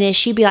happen is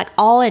she'd be like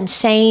all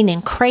insane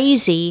and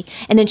crazy,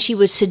 and then she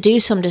would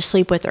seduce him to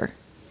sleep with her.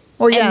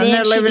 Well, yeah, and then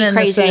they're living in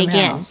the same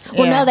house.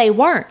 Well, no, they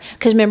weren't,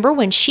 because remember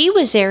when she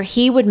was there,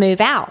 he would move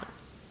out.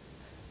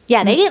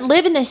 Yeah, they didn't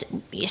live in the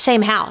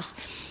same house.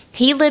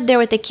 He lived there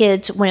with the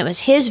kids when it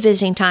was his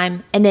visiting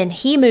time, and then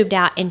he moved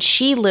out, and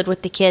she lived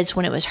with the kids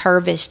when it was her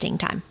visiting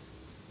time.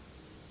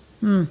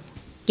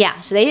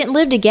 Yeah, so they didn't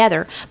live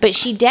together, but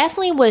she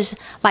definitely was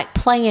like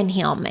playing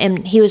him,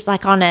 and he was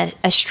like on a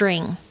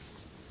string.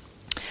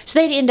 So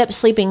they'd end up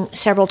sleeping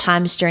several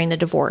times during the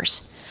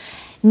divorce.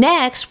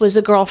 Next was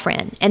the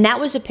girlfriend, and that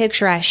was a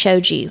picture I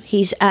showed you.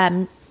 He's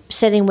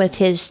sitting with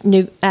his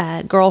new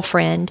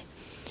girlfriend.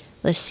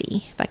 Let's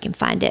see if I can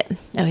find it.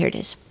 Oh, here it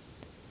is.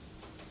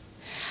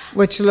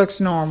 Which looks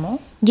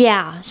normal.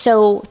 Yeah,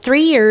 so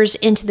 3 years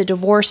into the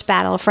divorce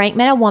battle, Frank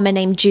met a woman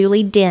named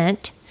Julie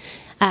Dent,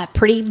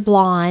 pretty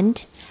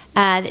blonde,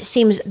 that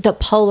seems the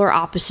polar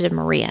opposite of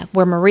Maria,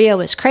 where Maria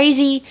was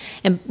crazy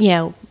and,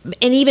 and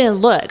even in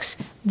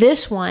looks.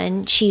 This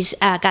one, she's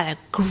got a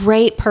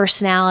great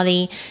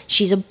personality.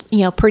 She's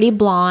pretty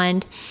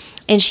blonde,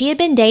 and she had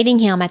been dating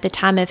him at the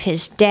time of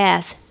his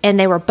death, and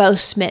they were both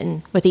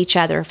smitten with each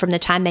other from the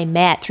time they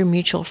met through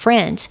mutual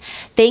friends.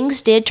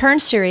 Things did turn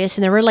serious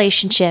in their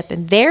relationship,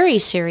 and very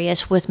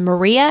serious with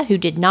Maria, who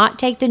did not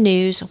take the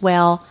news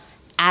well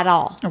at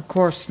all. Of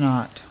course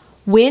not.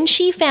 When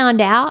she found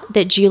out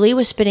that Julie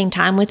was spending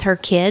time with her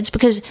kids,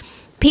 because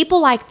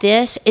people like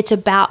this, it's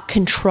about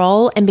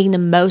control and being the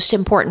most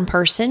important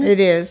person. It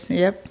is,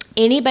 yep.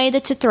 Anybody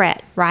that's a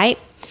threat, right?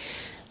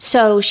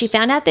 So she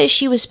found out that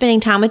she was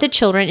spending time with the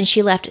children, and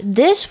she left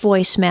this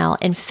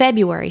voicemail in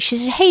February. She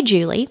said, "Hey,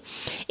 Julie,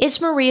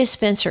 it's Maria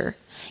Spencer.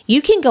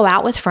 You can go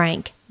out with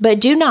Frank, but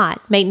do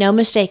not, make no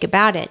mistake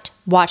about it,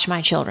 watch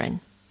my children."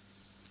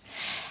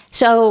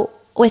 So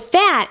with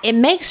that, it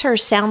makes her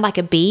sound like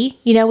a bee,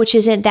 which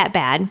isn't that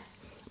bad.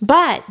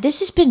 But this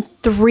has been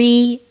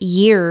 3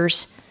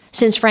 years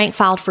since Frank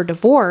filed for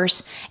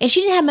divorce, and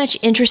she didn't have much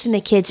interest in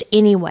the kids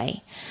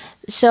anyway.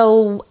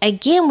 So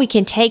again, we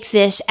can take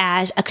this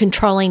as a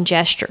controlling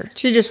gesture.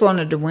 She just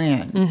wanted to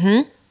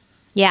win.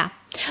 Yeah.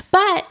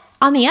 But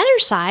on the other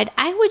side,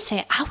 I would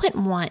say I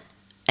wouldn't want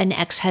an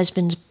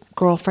ex-husband's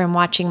girlfriend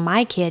watching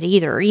my kid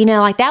either.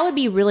 That would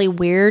be really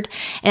weird,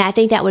 and I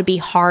think that would be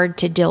hard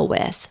to deal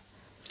with.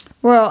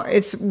 Well,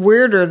 it's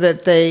weirder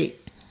that they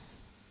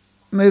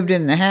moved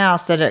in the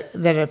house, that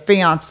a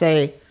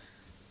fiance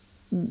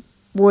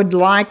would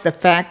like the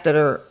fact that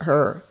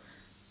her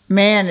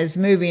man is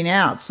moving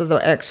out, so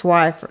the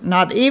ex-wife,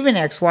 not even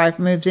ex-wife,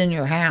 moves in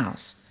your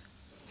house.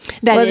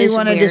 That Whether is you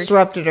want to weird.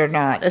 disrupt it or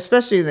not,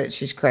 especially that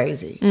she's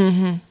crazy.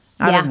 Mm-hmm.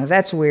 I don't know.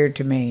 That's weird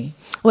to me.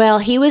 Well,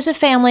 he was a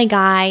family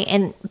guy,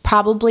 and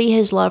probably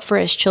his love for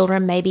his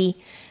children, maybe,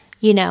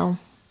 Well,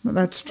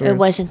 that's true. it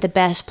wasn't the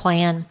best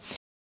plan.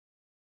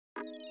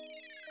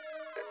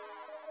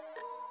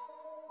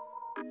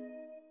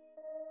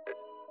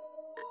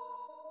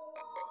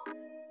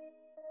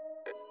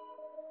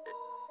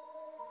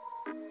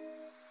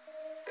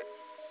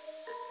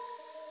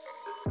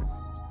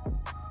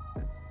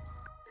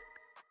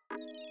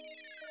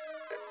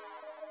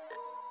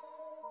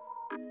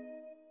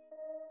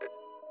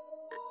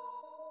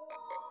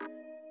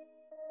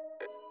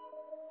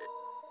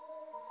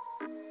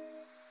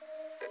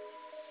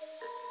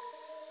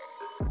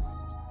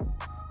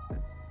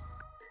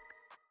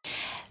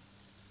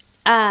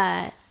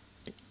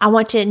 I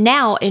want to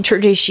now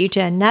introduce you to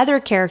another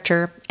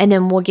character, and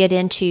then we'll get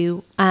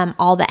into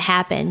all that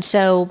happened.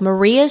 So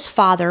Maria's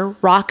father,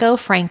 Rocco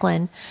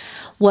Franklin,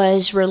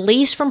 was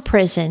released from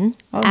prison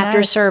after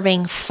nice.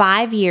 serving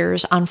 5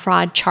 years on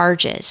fraud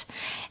charges.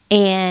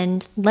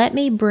 And let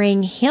me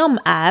bring him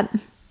up.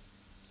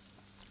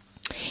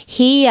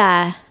 He's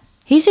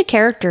a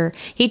character.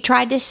 He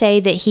tried to say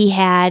that he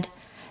had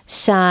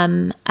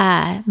some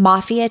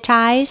mafia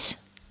ties.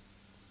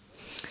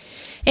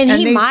 And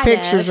he these might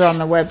pictures have. are on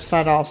the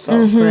website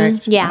also,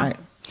 correct? Yeah.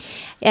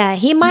 Right.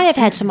 He might have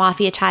had some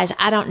mafia ties.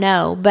 I don't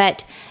know.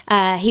 But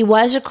he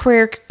was a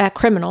career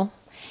criminal.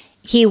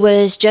 He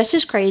was just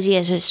as crazy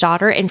as his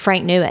daughter, and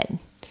Frank knew it.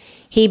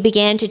 He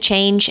began to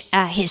change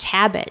his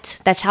habits.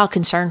 That's how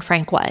concerned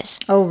Frank was.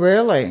 Oh,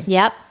 really?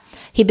 Yep.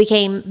 He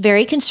became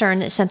very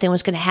concerned that something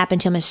was going to happen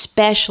to him,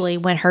 especially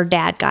when her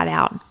dad got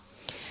out.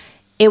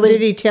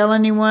 Did he tell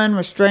anyone?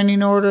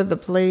 Restraining order, the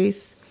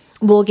police?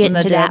 We'll get When the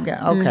into dad that.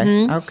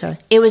 got- okay.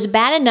 It was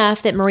bad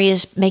enough that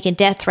Maria's making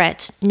death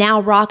threats. Now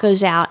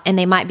Rocco's out and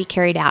they might be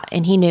carried out,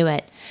 and he knew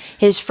it.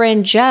 His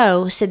friend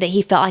Joe said that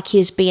he felt like he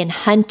was being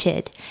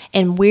hunted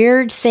and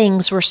weird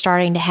things were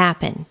starting to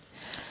happen.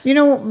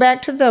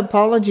 Back to the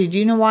apology. Do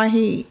you know why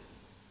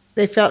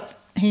they felt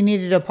he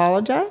needed to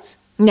apologize?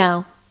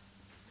 No.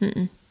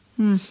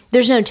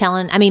 There's no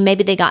telling. I mean,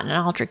 maybe they got in an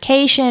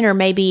altercation, or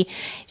maybe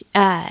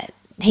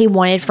he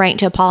wanted Frank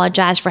to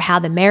apologize for how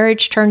the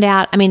marriage turned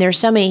out. I mean, there's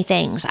so many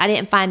things. I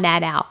didn't find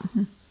that out.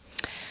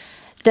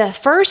 The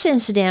first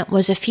incident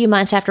was a few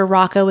months after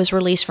Rocco was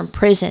released from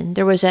prison.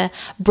 There was a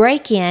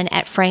break-in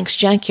at Frank's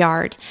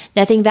junkyard.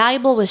 Nothing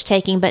valuable was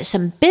taken, but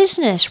some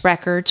business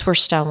records were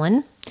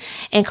stolen.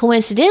 And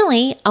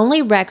coincidentally,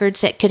 only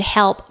records that could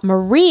help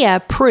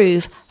Maria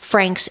prove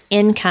Frank's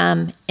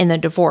income in the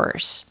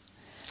divorce.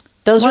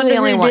 Those were the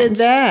only ones. Who did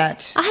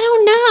that? I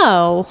don't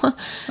know.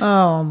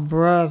 Oh,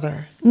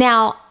 brother.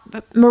 Now,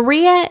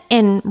 Maria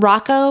and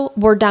Rocco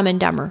were Dumb and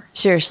Dumber,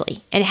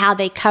 seriously, and how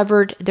they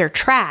covered their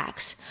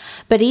tracks.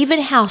 But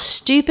even how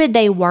stupid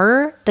they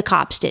were, the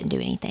cops didn't do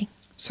anything.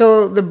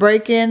 So the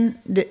break-in,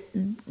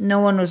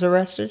 no one was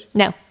arrested?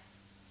 No.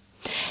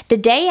 The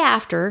day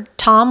after,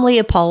 Tom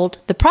Leopold,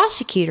 the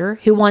prosecutor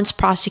who once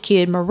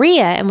prosecuted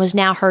Maria and was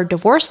now her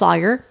divorce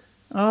lawyer,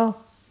 Oh.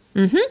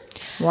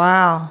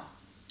 Wow.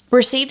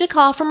 received a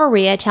call from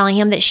Maria telling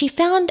him that she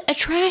found a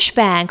trash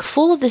bag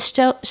full of the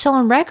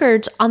stolen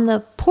records on the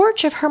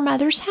porch of her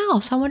mother's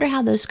house. I wonder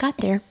how those got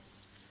there.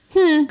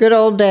 Good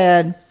old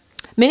dad.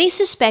 Many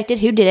suspected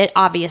who did it,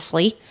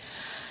 obviously.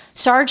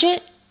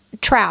 Sergeant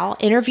Trowell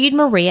interviewed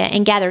Maria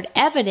and gathered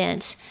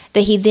evidence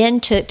that he then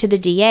took to the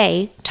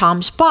DA,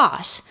 Tom's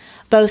boss.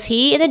 Both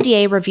he and the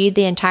DA reviewed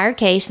the entire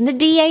case, and the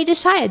DA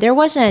decided there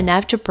wasn't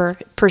enough to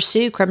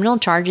pursue criminal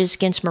charges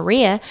against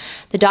Maria.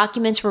 The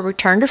documents were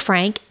returned to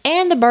Frank,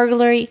 and the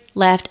burglary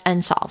left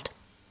unsolved.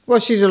 Well,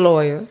 she's a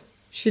lawyer.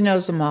 She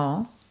knows them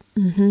all.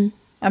 Mm-hmm.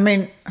 I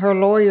mean, her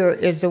lawyer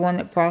is the one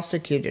that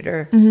prosecuted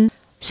her. Mm-hmm.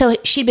 So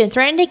she'd been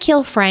threatening to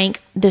kill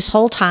Frank this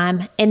whole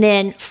time, and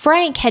then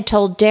Frank had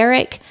told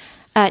Dirk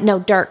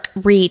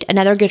Reed,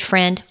 another good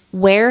friend,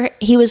 where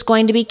he was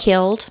going to be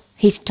killed.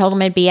 He told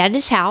him it'd be at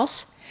his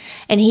house.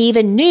 And he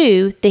even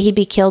knew that he'd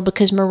be killed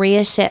because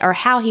Maria said, or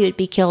how he would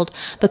be killed,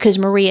 because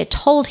Maria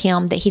told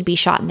him that he'd be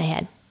shot in the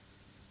head.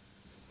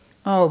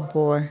 Oh,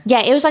 boy.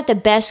 Yeah, it was like the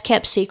best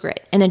kept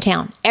secret in the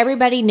town.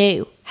 Everybody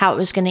knew how it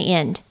was going to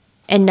end,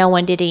 and no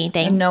one did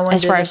anything And no one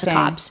as did far a as the thing.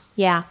 cops.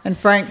 Yeah. And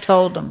Frank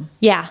told them.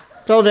 Yeah.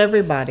 Told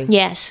everybody.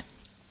 Yes.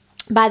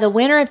 By the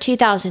winter of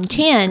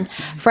 2010,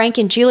 Frank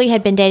and Julie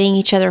had been dating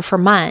each other for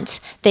months.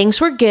 Things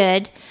were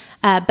good,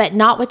 but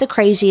not with the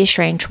crazy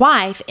estranged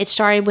wife. It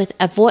started with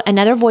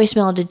another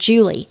voicemail to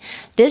Julie.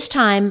 This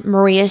time,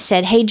 Maria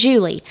said, "Hey,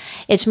 Julie,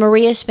 it's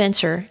Maria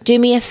Spencer. Do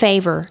me a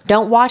favor.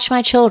 Don't watch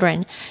my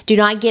children. Do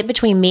not get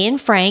between me and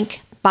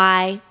Frank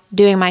by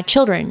doing my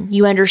children.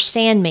 You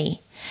understand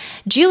me?"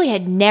 Julie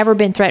had never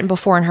been threatened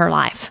before in her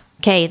life.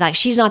 Okay, like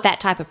she's not that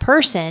type of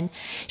person.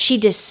 She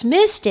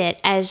dismissed it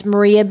as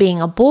Maria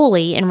being a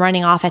bully and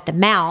running off at the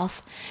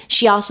mouth.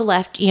 She also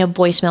left,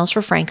 voicemails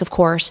for Frank, of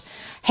course.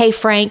 Hey,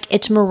 Frank,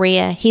 it's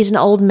Maria. He's an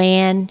old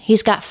man.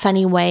 He's got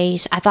funny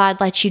ways. I thought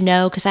I'd let you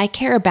know because I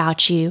care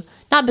about you,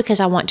 not because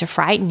I want to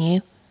frighten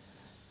you.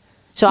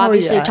 So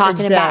obviously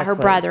talking about her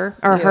brother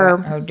or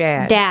her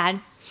dad.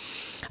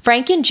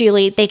 Frank and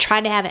Julie, they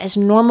tried to have as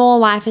normal a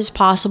life as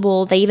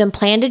possible. They even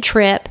planned a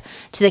trip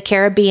to the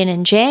Caribbean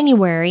in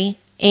January,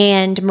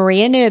 and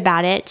Maria knew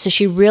about it, so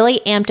she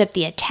really amped up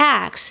the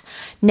attacks.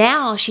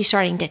 Now she's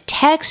starting to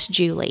text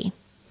Julie.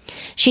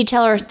 She'd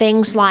tell her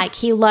things like,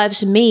 he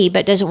loves me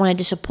but doesn't want to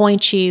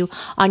disappoint you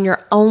on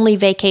your only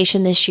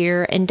vacation this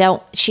year, and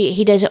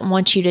he doesn't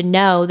want you to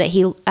know that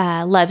he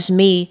loves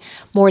me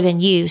more than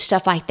you,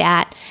 stuff like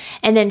that.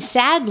 And then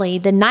sadly,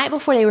 the night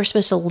before they were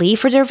supposed to leave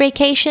for their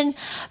vacation,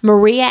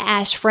 Maria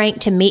asked Frank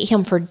to meet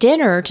him for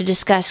dinner to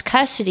discuss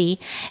custody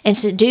and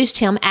seduced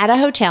him at a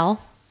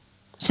hotel.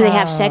 So they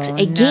have sex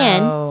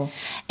again. No.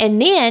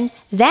 And then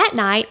that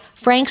night,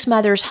 Frank's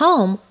mother's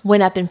home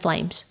went up in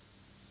flames.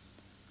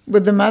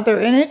 With the mother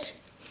in it?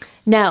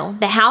 No,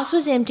 the house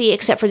was empty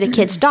except for the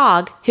kid's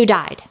dog, who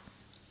died.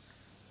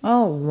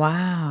 Oh,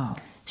 wow.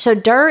 So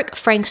Dirk,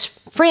 Frank's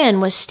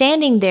friend, was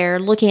standing there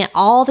looking at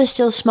all the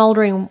still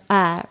smoldering,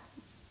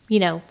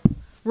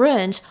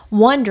 ruins,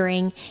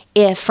 wondering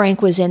if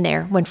Frank was in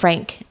there when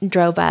Frank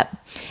drove up.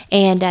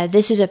 And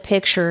this is a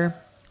picture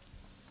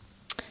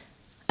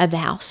of the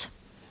house.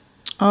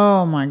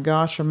 Oh, my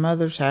gosh, her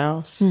mother's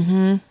house.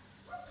 Mm-hmm.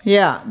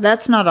 Yeah,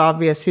 that's not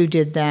obvious who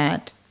did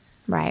that.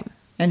 Right.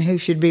 And who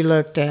should be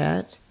looked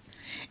at.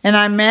 And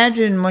I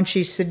imagine when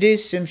she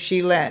seduced him,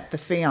 she let the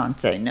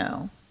fiancé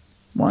know.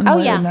 One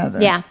way or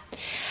another. Yeah.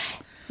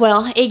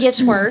 Well, it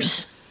gets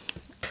worse.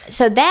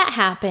 So that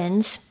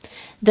happens.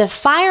 The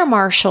fire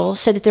marshal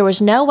said that there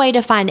was no way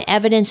to find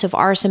evidence of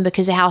arson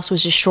because the house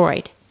was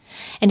destroyed.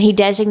 And he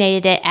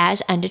designated it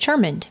as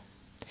undetermined.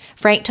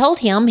 Frank told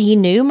him he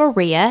knew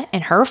Maria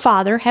and her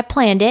father had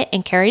planned it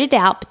and carried it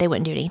out, but they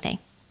wouldn't do anything.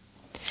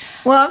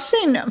 Well, I've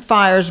seen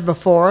fires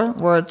before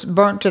where it's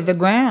burnt to the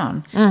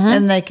ground,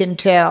 and they can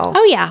tell.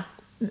 Oh yeah,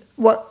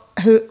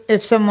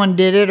 if someone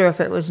did it or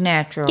if it was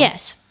natural.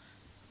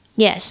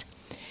 Yes.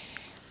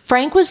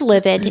 Frank was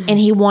livid and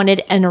he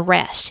wanted an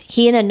arrest.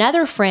 He and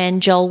another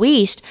friend, Joel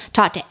Wiest,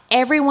 talked to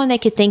everyone they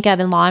could think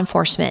of in law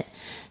enforcement.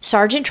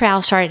 Sergeant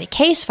Trow started a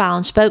case file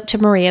and spoke to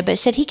Maria, but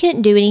said he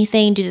couldn't do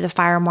anything due to the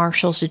fire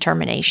marshal's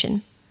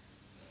determination.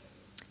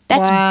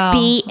 That's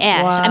BS.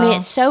 Wow. I mean,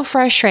 it's so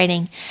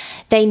frustrating.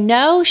 They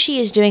know she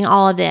is doing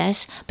all of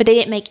this, but they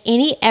didn't make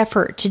any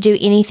effort to do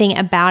anything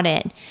about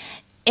it.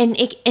 And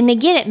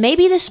again, it may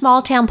be the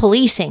small town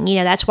policing.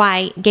 That's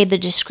why I gave the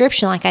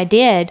description like I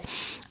did.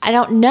 I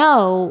don't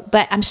know,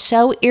 but I'm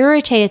so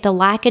irritated at the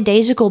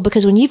lackadaisical,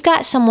 because when you've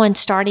got someone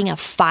starting a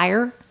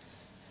fire,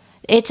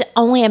 it's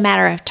only a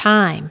matter of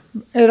time.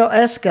 It'll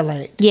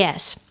escalate.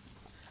 Yes.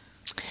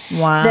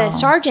 Wow. The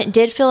sergeant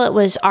did feel it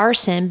was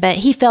arson, but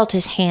he felt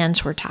his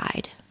hands were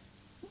tied.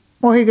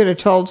 Well, he could have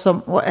told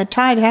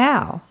tied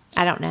how?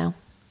 I don't know.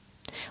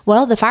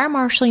 Well, the fire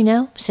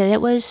marshal, said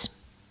it was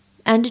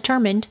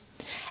undetermined.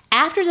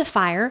 After the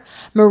fire,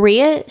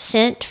 Maria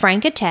sent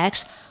Frank a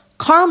text.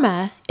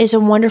 Karma is a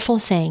wonderful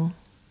thing.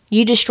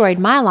 You destroyed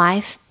my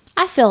life.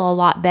 I feel a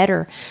lot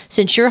better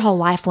since your whole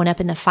life went up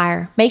in the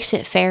fire. Makes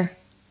it fair.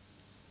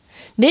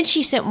 Then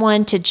she sent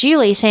one to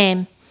Julie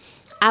saying,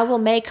 I will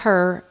make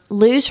her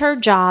lose her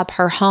job,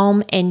 her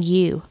home, and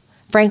you.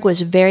 Frank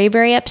was very,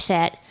 very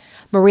upset.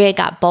 Maria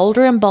got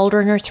bolder and bolder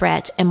in her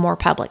threats and more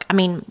public. I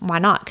mean, why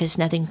not? Because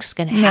nothing's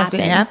going to happen.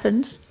 Nothing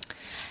happens.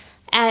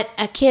 At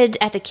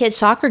the kids'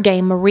 soccer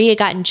game, Maria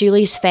got in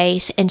Julie's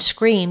face and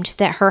screamed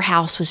that her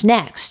house was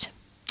next.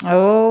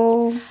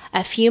 Oh.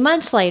 A few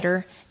months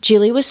later,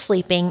 Julie was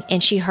sleeping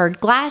and she heard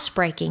glass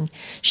breaking.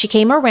 She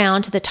came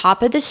around to the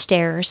top of the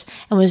stairs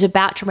and was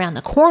about to round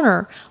the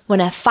corner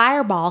when a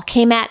fireball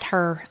came at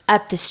her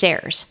up the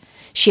stairs.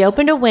 She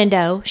opened a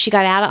window. She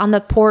got out on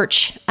the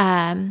porch,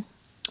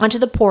 onto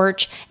the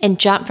porch, and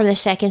jumped from the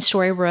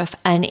second-story roof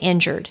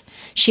uninjured.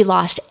 She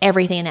lost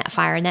everything in that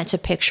fire, and that's a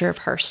picture of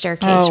her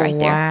staircase right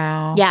there.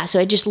 Wow. Yeah, so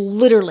it just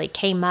literally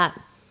came up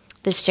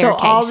the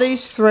staircase. So all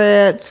these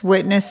threats,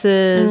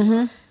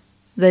 witnesses,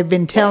 they've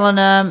been telling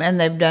them, and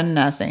they've done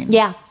nothing.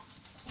 Yeah.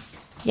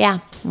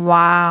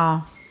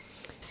 Wow.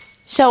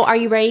 So are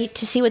you ready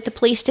to see what the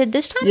police did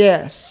this time?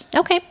 Yes.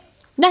 Okay.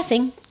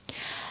 Nothing.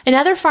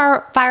 Another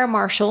fire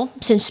marshal,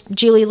 since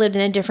Julie lived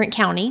in a different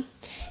county,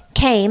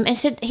 came and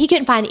said he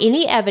couldn't find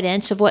any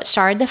evidence of what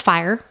started the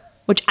fire,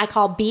 which I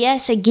call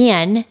BS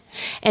again.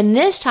 And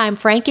this time,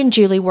 Frank and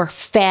Julie were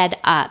fed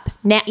up.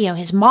 Now,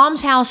 his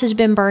mom's house has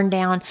been burned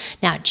down.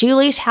 Now,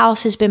 Julie's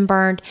house has been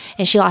burned,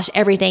 and she lost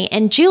everything.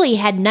 And Julie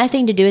had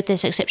nothing to do with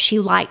this except she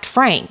liked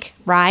Frank,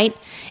 right?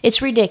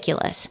 It's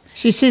ridiculous.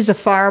 She sees a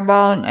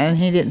fireball, and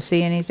he didn't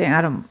see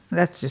anything.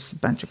 That's just a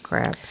bunch of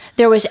crap.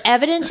 There was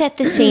evidence at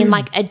the scene,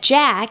 like a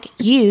jack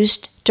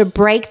used to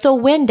break the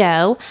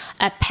window,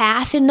 a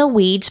path in the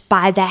weeds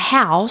by the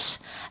house,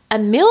 a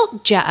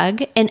milk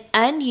jug, an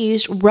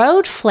unused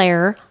road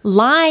flare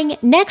lying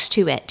next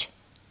to it.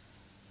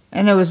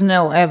 And there was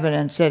no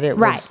evidence that it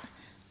was. Right.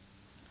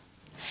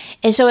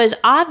 And so it was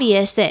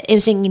obvious that it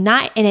was an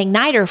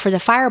igniter for the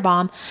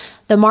firebomb.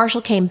 The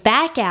marshal came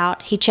back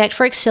out. He checked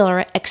for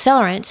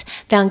accelerants,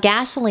 found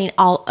gasoline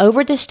all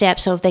over the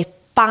steps, so they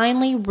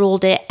finally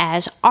ruled it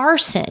as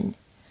arson.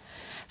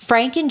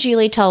 Frank and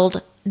Julie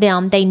told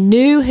them they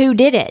knew who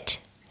did it.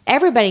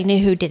 Everybody knew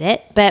who did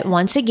it, but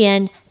once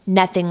again,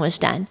 nothing was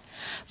done.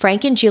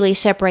 Frank and Julie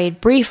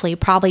separated briefly,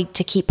 probably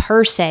to keep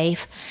her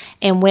safe,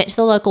 and went to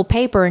the local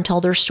paper and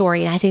told their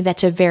story, and I think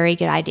that's a very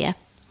good idea.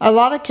 A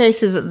lot of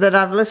cases that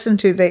I've listened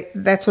to,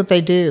 that's what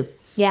they do.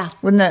 Yeah.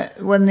 When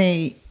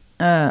the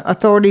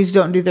authorities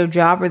don't do their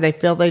job or they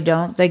feel they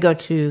don't, they go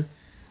to...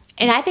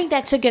 And I think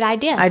that's a good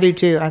idea. I do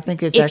too. I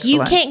think it's excellent.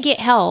 If you can't get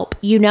help,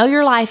 you know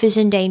your life is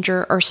in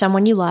danger or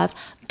someone you love,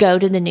 go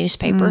to the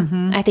newspaper.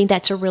 I think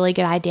that's a really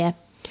good idea.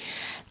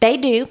 They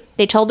do.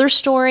 They told their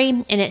story,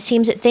 and it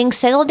seems that things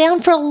settled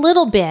down for a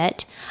little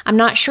bit. I'm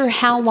not sure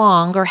how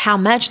long or how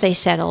much they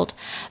settled,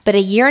 but a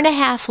year and a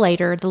half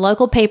later, the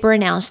local paper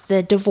announced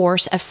the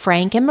divorce of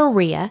Frank and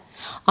Maria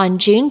on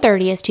June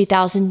 30th,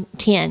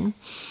 2010.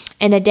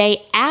 And the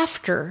day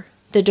after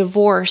the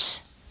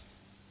divorce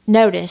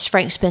notice,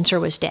 Frank Spencer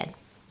was dead.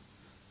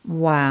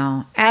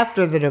 Wow.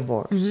 After the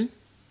divorce.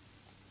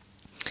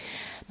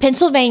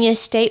 Pennsylvania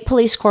State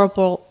Police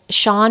Corporal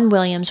Sean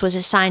Williams was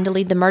assigned to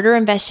lead the murder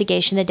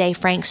investigation the day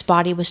Frank's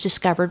body was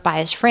discovered by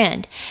his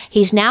friend.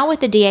 He's now with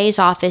the DA's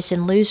office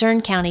in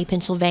Luzerne County,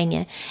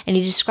 Pennsylvania, and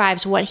he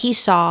describes what he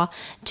saw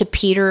to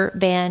Peter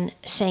Van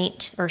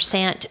Sant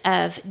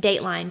of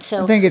Dateline.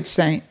 So I think it's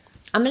Saint.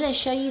 I'm going to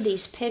show you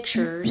these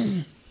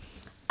pictures.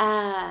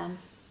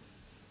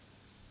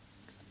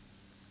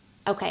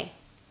 Okay.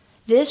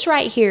 This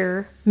right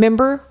here,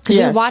 remember? Because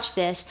Yes. we watched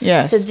this.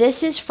 Yes. So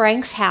this is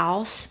Frank's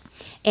house,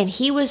 and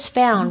he was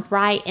found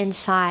right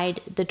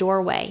inside the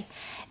doorway.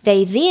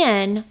 They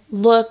then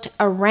looked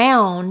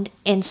around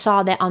and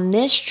saw that on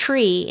this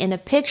tree in the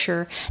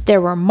picture, there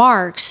were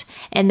marks,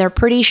 and they're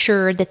pretty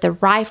sure that the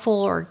rifle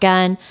or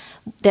gun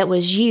that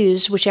was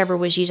used, whichever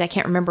was used, I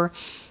can't remember,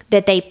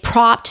 that they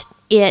propped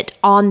it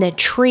on the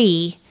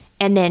tree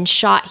and then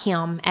shot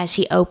him as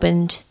he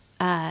opened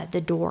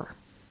the door.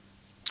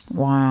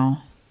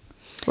 Wow.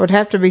 Would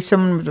have to be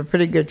someone with a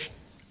pretty good,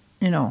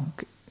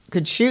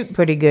 could shoot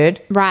pretty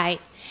good. Right.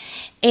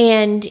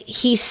 And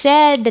he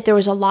said that there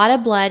was a lot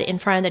of blood in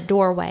front of the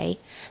doorway.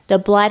 The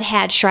blood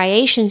had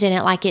striations in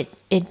it like it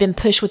had been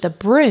pushed with a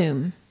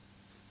broom.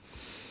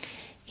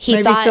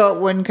 Maybe so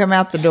it wouldn't come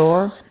out the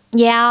door?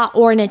 Yeah,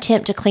 or an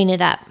attempt to clean it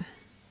up.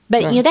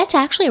 But, Right. that's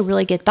actually a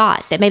really good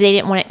thought, that maybe they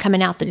didn't want it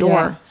coming out the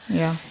door.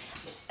 Yeah.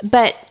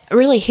 But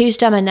really, who's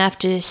dumb enough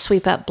to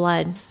sweep up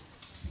blood?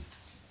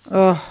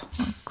 Oh,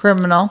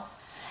 criminal.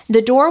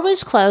 The door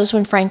was closed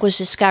when Frank was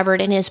discovered,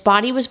 and his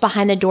body was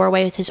behind the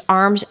doorway with his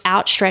arms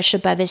outstretched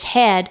above his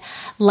head,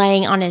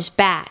 laying on his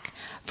back.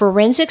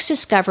 Forensics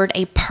discovered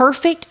a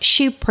perfect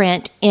shoe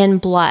print in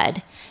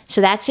blood. So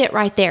that's it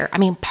right there. I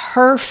mean,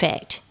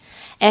 perfect.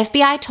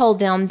 FBI told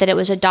them that it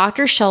was a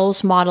Dr.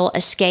 Scholl's model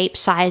Escape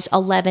size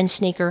 11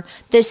 sneaker,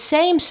 the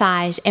same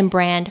size and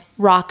brand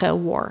Rocco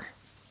wore.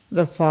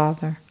 The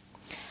father.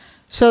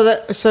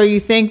 So you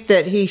think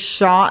that he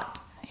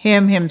shot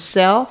him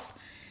himself?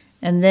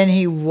 And then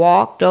he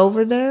walked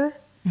over there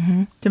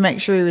to make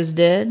sure he was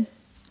dead?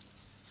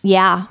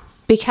 Yeah,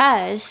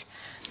 because...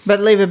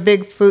 But leave a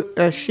big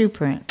shoe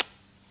print.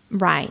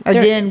 Right.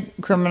 Again,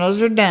 criminals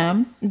are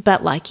dumb.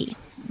 But lucky.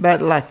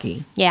 But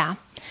lucky. Yeah.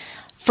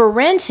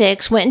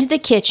 Forensics went into the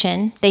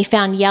kitchen. They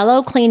found a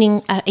yellow cleaning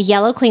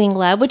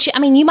glove, which, I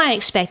mean, you might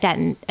expect that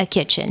in a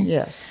kitchen.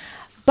 Yes.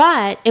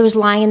 But it was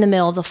lying in the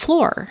middle of the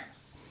floor.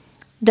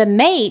 The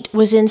mate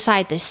was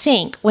inside the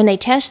sink. When they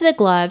tested the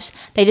gloves,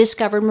 they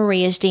discovered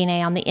Maria's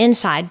DNA on the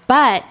inside.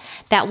 But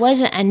that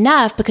wasn't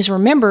enough because,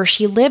 remember,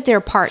 she lived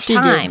there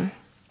part-time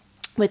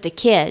with the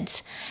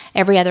kids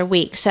every other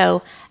week.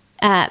 So,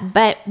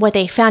 but what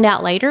they found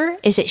out later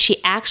is that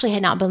she actually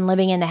had not been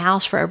living in the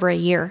house for over a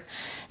year.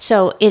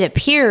 So it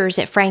appears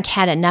that Frank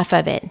had enough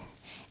of it.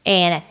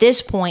 And at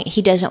this point,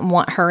 he doesn't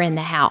want her in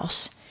the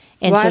house.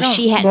 And so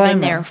she hadn't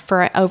been there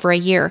for over a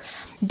year.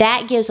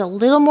 That gives a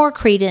little more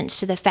credence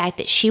to the fact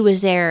that she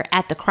was there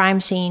at the crime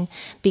scene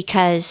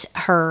because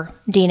her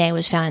DNA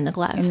was found in the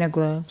glove. In the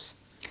gloves.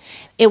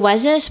 It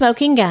wasn't a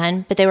smoking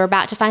gun, but they were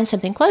about to find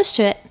something close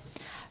to it.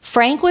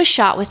 Frank was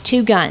shot with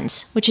 2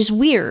 guns, which is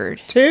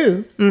weird.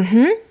 2?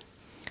 Mm-hmm.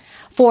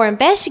 For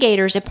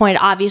investigators, it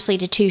pointed obviously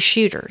to 2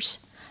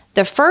 shooters.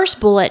 The first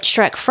bullet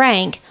struck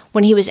Frank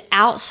when he was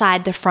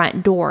outside the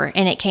front door,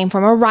 and it came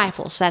from a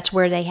rifle, so that's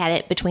where they had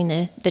it between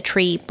the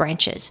tree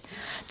branches.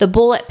 The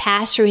bullet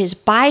passed through his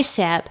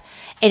bicep,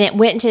 and it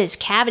went into his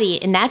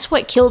cavity, and that's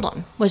what killed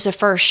him, was the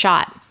first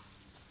shot.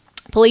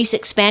 Police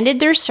expanded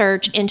their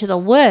search into the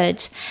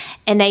woods,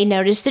 and they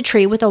noticed the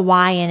tree with a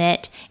Y in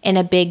it and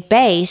a big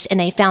base, and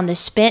they found the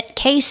spent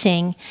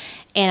casing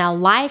and a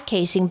live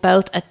casing,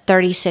 both a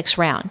 .36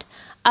 round.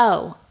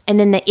 Oh, and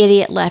then the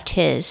idiot left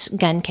his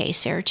gun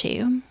case there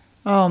too.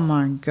 Oh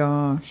my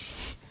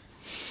gosh.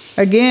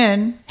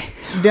 Again,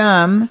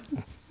 dumb,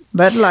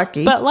 but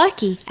lucky. But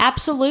lucky,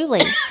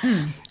 absolutely.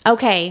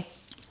 Okay,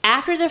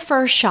 after the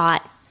first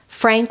shot,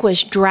 Frank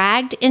was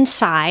dragged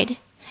inside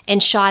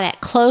and shot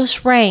at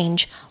close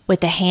range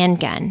with a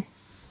handgun.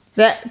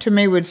 That to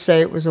me would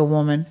say it was a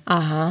woman.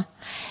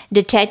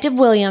 Detective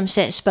Williams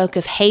said it spoke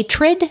of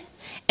hatred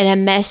and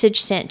a message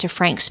sent to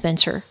Frank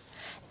Spencer.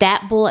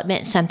 That bullet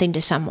meant something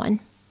to someone.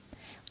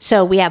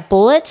 So we have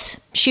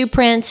bullets, shoe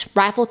prints,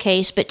 rifle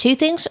case, but two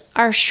things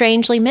are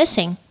strangely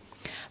missing: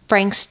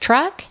 Frank's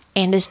truck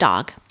and his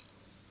dog.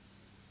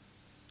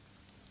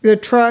 The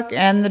truck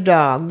and the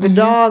dog. The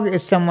dog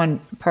is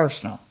someone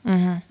personal.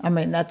 I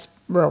mean, that's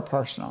real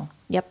personal.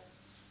 Yep.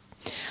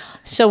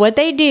 So what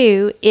they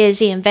do is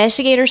the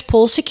investigators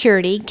pull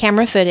security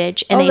camera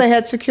footage. And they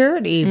had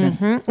security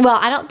even. Well,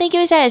 I don't think it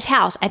was at his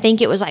house. I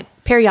think it was like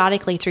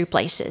periodically through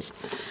places.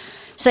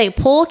 So they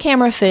pull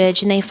camera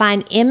footage and they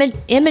find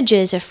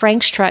images of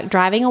Frank's truck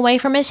driving away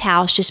from his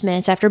house just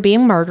minutes after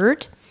being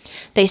murdered.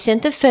 They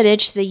sent the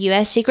footage to the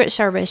U.S. Secret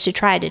Service to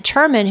try to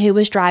determine who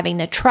was driving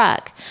the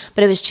truck,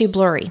 but it was too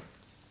blurry.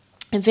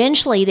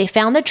 Eventually, they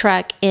found the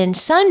truck in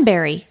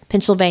Sunbury,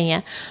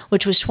 Pennsylvania,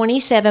 which was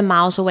 27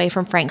 miles away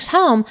from Frank's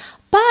home,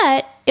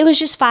 but it was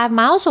just 5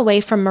 miles away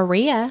from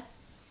Maria.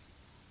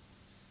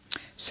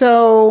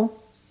 So,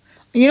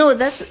 you know,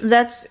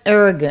 that's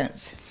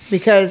arrogance,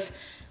 because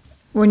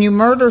when you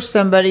murder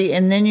somebody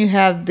and then you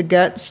have the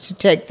guts to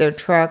take their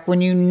truck,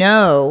 when you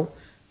know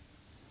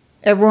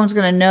everyone's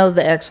going to know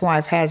the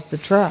ex-wife has the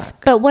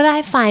truck. But what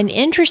I find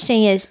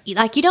interesting is,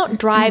 like, you don't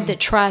drive the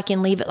truck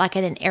and leave it like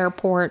at an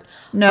airport,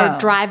 or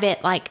drive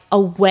it like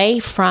away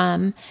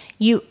from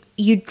you.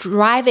 You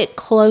drive it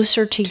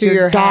closer to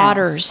your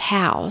daughter's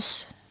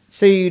house,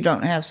 so you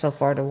don't have so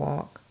far to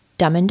walk.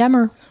 Dumb and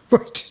Dumber.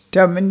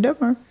 Dumb and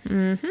Dumber.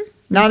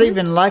 Not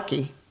even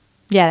lucky.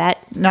 Yeah,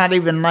 not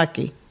even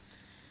lucky.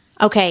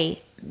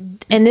 Okay,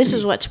 and this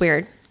is what's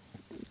weird.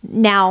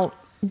 Now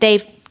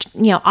they've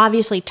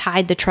obviously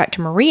tied the truck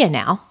to Maria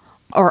now,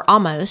 or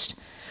almost.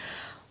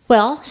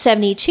 Well,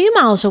 72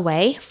 miles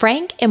away,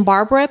 Frank and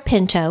Barbara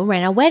Pinto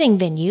ran a wedding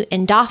venue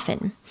in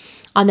Dauphin.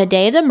 On the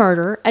day of the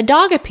murder, a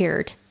dog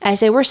appeared as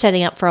they were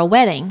setting up for a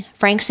wedding.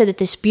 Frank said that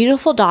this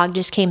beautiful dog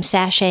just came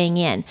sashaying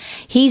in.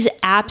 He's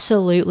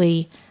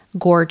absolutely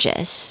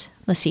gorgeous.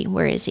 Let's see,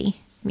 where is he?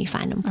 Let me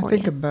find him for you. I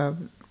think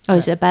above. Oh,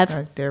 is it above?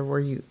 Right there where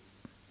you...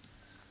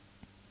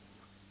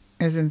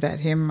 Isn't that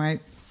him right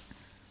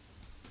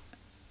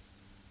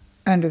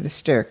under the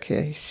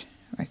staircase,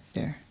 right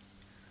there?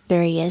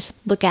 There he is.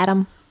 Look at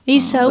him.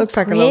 He's so looks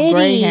pretty. Like a little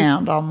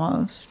greyhound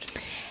almost.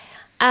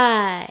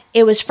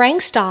 It was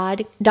Frank's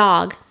dog,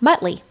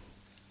 Muttley.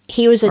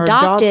 He was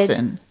adopted.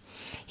 Dodson.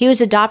 He was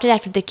adopted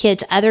after the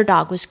kid's other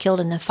dog was killed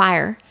in the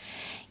fire.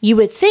 You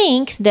would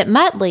think that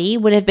Muttley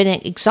would have been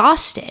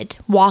exhausted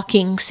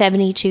walking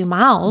 72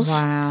 miles.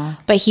 Wow.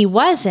 But he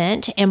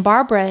wasn't, and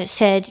Barbara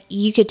said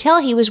you could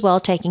tell he was well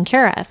taken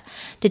care of.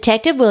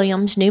 Detective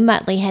Williams knew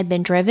Muttley had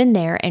been driven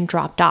there and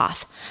dropped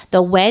off.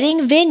 The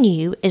wedding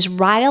venue is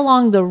right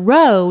along the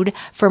road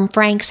from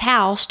Frank's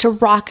house to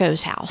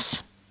Rocco's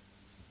house.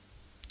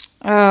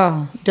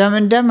 Oh, Dumb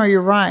and Dumber,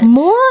 you're right.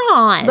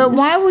 Morons. But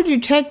why would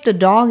you take the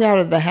dog out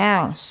of the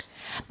house?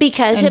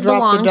 Because it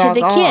belonged to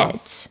the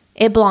kids.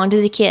 It belonged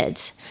to the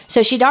kids.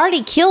 So she'd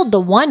already killed the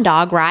one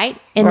dog, right?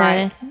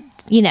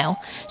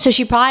 So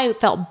she probably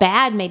felt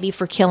bad maybe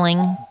for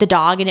killing the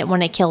dog and didn't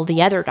want to kill the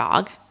other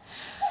dog.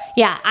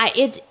 Yeah,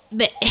 I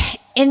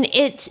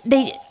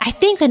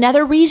think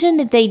another reason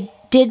that they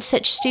did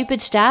such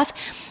stupid stuff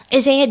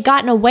is they had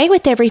gotten away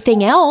with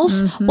everything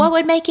else. What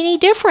would make any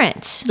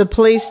difference? The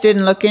police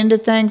didn't look into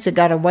things. They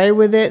got away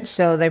with it,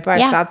 so they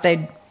probably thought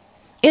they'd...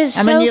 It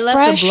was you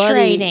left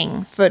frustrating. A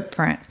bloody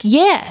footprint.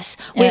 Yes,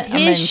 with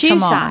his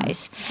shoe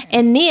size.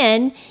 And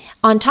then,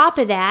 on top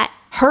of that,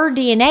 her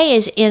DNA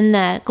is in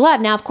the glove.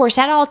 Now, of course,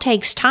 that all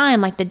takes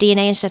time, like the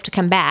DNA and stuff, to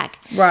come back.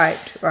 Right.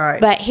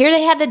 But here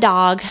they have the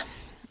dog.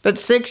 But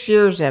 6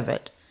 years of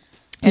it.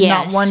 And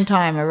not one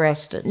time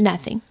arrested.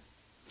 Nothing.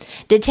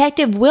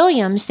 Detective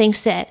Williams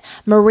thinks that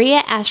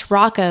Maria asked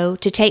Rocco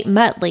to take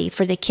Muttley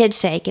for the kid's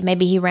sake, and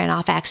maybe he ran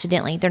off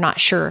accidentally. They're not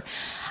sure.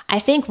 I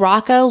think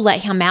Rocco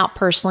let him out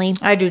personally.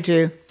 I do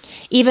too.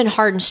 Even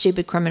hardened,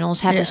 stupid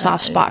criminals have a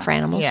soft spot for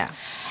animals. Yeah.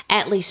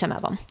 At least some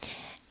of them.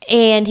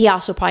 And he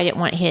also probably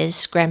didn't want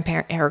his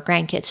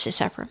grandkids to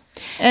suffer.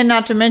 And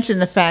not to mention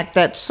the fact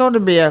that sort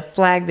of be a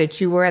flag that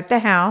you were at the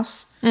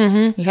house.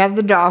 You have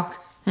the dog.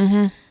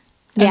 And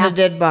the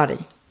dead body.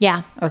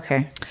 Yeah.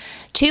 Okay.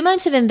 2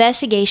 months of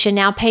investigation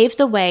now paved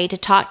the way to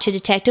talk to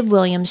Detective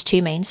Williams'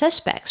 two main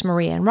suspects,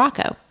 Maria and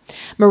Rocco.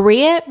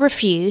 Maria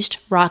refused.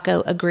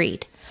 Rocco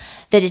agreed.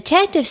 The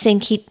detectives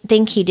thinks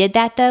he did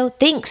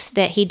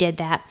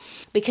that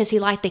because he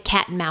liked the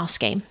cat and mouse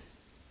game.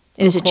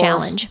 It was a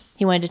challenge.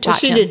 He wanted to talk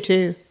to him. She did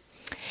too.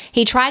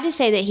 He tried to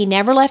say that he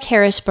never left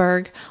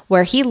Harrisburg,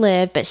 where he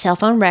lived, but cell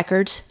phone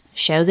records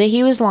show that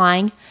he was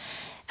lying.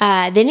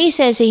 Then he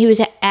says that he was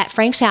at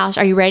Frank's house.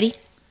 Are you ready?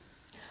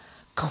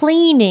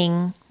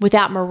 Cleaning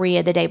without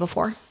Maria the day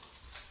before.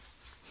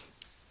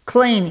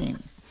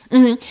 Cleaning.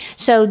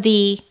 So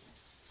the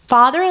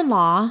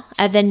father-in-law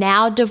of the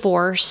now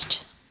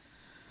divorced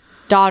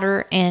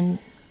daughter and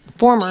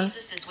former...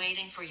 Jesus is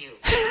waiting for you.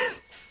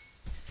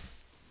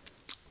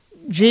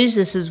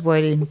 Jesus is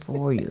waiting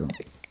for you.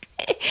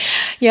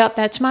 Yep,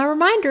 that's my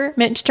reminder.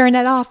 Meant to turn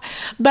that off.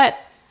 But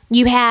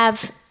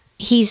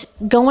he's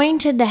going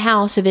to the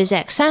house of his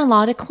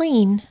ex-son-in-law to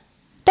clean.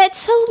 That's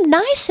so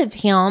nice of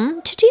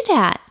him to do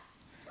that.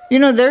 You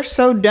know, they're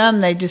so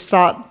dumb, they just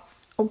thought,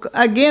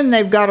 again,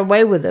 they've got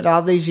away with it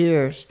all these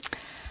years.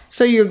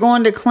 So you're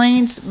going to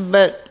clean,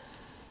 but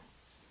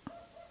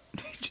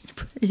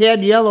he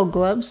had yellow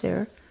gloves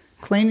there,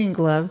 cleaning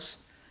gloves.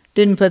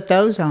 Didn't put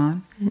those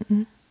on.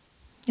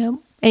 Yep.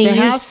 The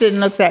house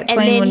didn't look that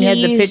clean when you had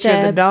the picture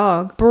of the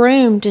dog.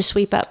 Broom to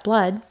sweep up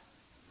blood.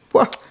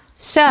 Well,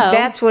 so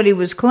that's what he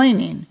was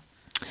cleaning.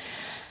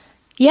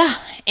 Yeah.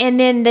 And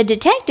then the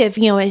detective,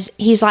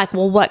 he's like,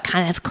 well, what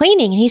kind of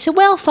cleaning? And he said,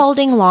 well,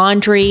 folding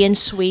laundry and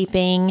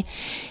sweeping.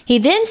 He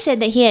then said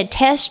that he had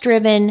test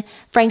driven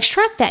Frank's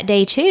truck that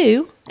day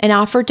too and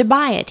offered to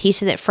buy it. He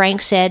said that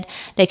Frank said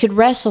they could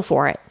wrestle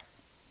for it.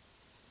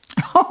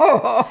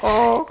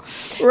 Oh,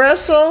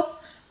 wrestle?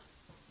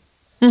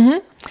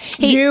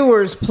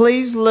 Viewers,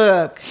 please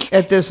look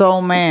at this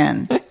old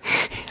man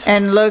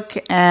and look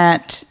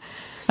at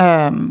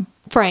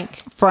Frank.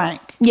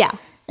 Yeah.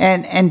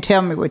 And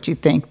tell me what you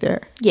think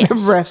there. Yes.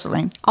 Of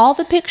wrestling. All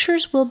the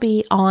pictures will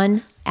be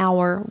on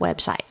our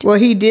website. Well,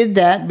 he did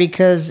that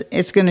because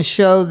it's going to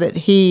show that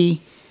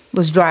he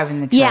was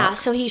driving the truck. Yeah,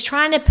 so he's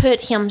trying to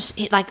put him,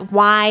 like,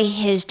 why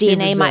his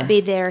DNA might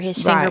be there,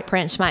 his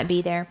fingerprints might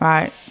be there.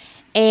 Right.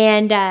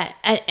 And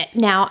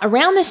now,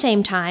 around the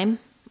same time,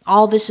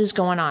 all this is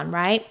going on,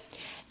 right?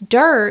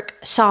 Dirk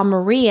saw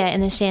Maria in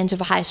the stands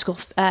of a high school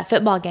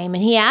football game,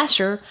 and he asked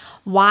her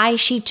why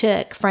she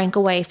took Frank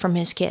away from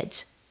his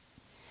kids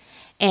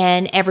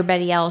and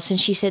everybody else. And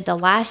she said the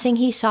last thing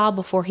he saw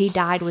before he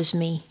died was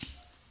me.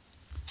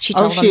 She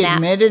told him that. Oh, she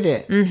admitted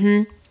it.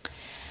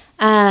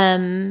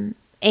 And,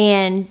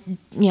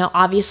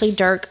 obviously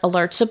Dirk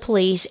alerts the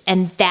police,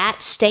 and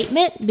that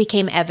statement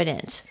became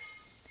evidence.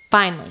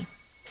 Finally.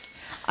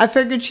 I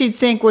figured she'd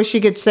think, well, she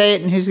could say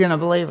it and who's going to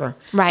believe her?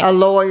 Right. A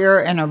lawyer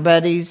and her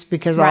buddies,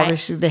 because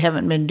obviously they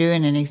haven't been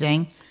doing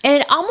anything.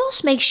 And it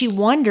almost makes you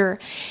wonder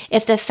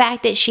if the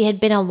fact that she had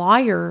been a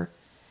lawyer,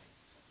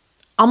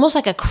 almost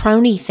like a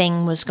crony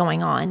thing was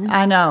going on.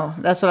 I know.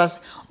 That's what I was.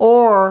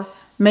 Or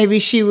maybe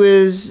she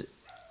was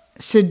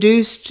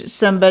seduced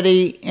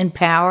somebody in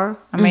power.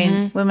 I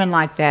mean, women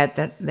like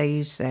that they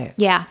use that.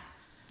 Yeah.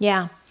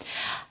 Yeah.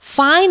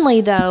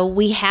 Finally, though,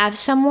 we have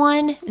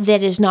someone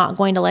that is not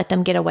going to let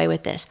them get away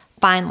with this.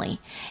 Finally.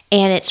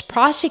 And it's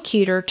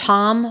prosecutor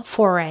Tom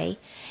Foray.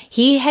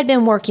 He had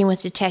been working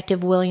with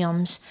Detective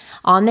Williams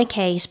on the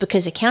case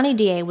because the county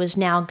DA was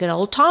now good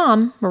old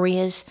Tom,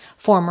 Maria's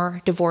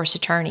former divorce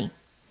attorney.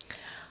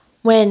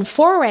 When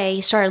Foray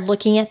started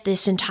looking at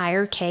this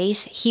entire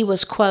case, he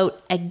was,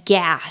 quote,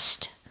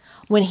 aghast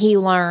when he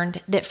learned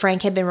that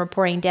Frank had been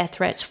reporting death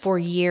threats for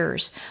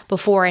years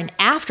before and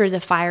after the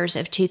fires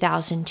of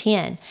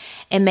 2010,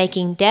 and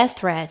making death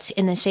threats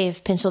in the state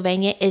of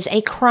Pennsylvania is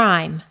a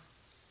crime.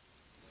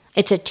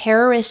 It's a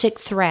terroristic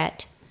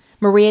threat.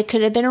 Maria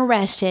could have been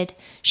arrested.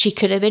 She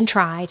could have been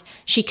tried.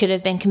 She could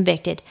have been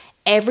convicted.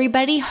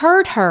 Everybody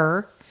heard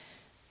her,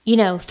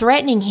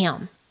 threatening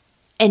him,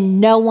 and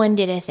no one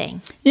did a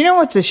thing. You know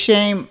what's a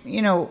shame?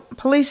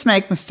 Police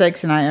make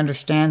mistakes, and I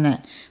understand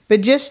that. But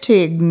just to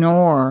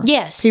ignore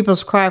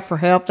people's cry for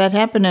help, that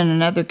happened in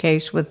another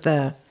case with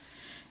the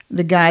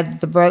guy,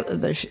 the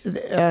brother.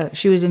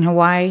 She was in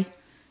Hawaii,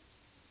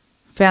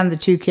 found the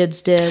two kids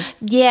dead.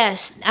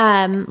 Yes,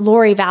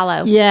 Lori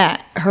Vallow.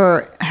 Yeah,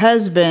 her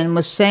husband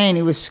was saying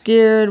he was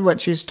scared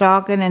what she was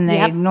talking, and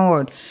they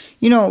ignored.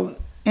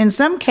 In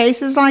some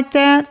cases like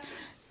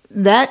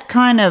that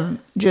kind of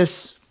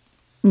just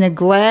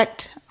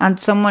neglect on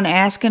someone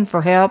asking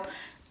for help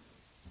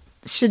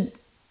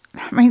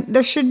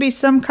there should be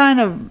some kind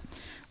of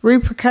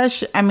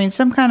repercussion.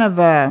 Some kind of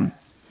I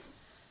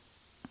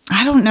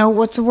don't know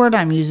what's the word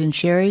I'm using,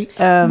 Sherry.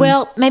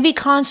 Well, maybe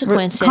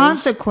consequences.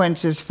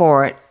 Consequences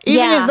for it.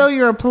 Even though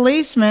you're a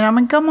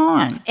policeman, come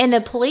on. And the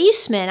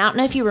policeman, I don't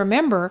know if you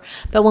remember,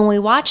 but when we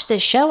watched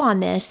this show on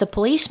this, the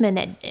policeman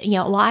that,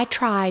 I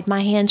tried,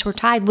 my hands were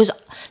tied, was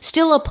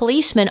still a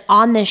policeman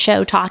on this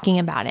show talking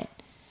about it.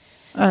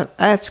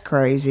 That's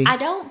crazy. I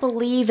don't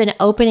believe in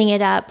opening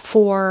it up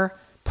for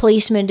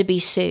policemen to be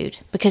sued,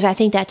 because I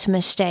think that's a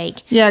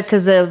mistake. Yeah,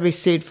 because they'll be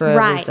sued for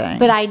everything. Right.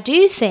 But I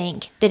do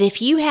think that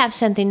if you have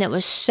something that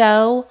was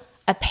so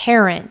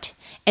apparent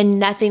and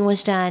nothing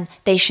was done,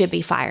 they should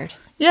be fired.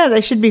 Yeah,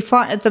 they should be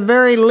at the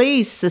very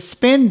least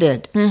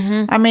suspended.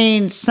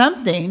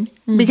 Something,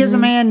 because a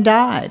man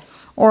died.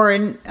 Or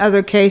in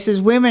other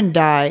cases, women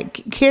die,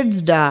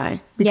 kids die,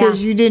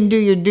 because you didn't do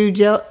your due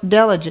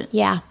diligence.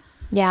 Yeah,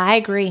 I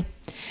agree.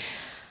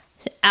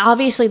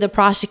 Obviously, the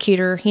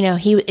prosecutor,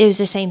 it was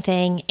the same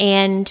thing.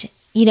 And,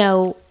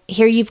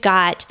 here you've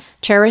got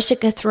terroristic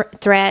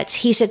threats.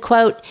 He said,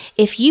 quote,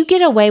 if you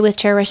get away with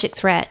terroristic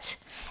threats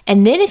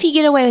And then if you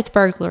get away with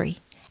burglary,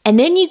 and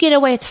then you get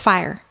away with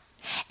fire,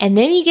 and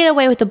then you get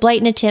away with the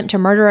blatant attempt to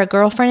murder a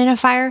girlfriend in a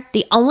fire,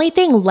 the only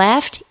thing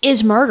left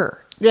is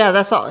murder. Yeah,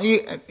 that's all.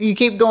 You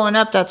keep going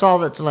up, that's all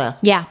that's left.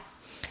 Yeah.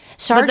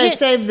 But they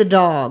saved the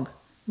dog.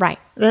 Right.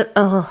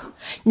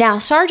 Now,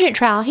 Sergeant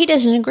Trowell, he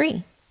doesn't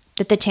agree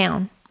that the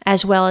town,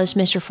 as well as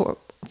Mr.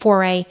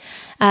 Foray,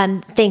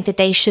 think that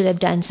they should have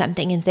done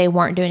something and they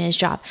weren't doing his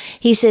job.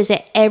 He says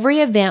that every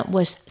event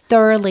was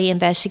thoroughly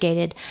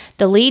investigated.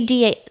 The lead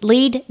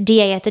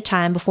DA at the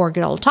time, before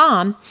good old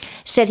Tom,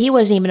 said he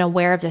wasn't even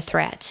aware of the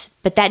threats.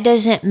 But that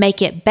doesn't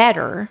make it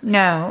better.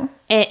 No.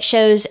 It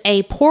shows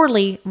a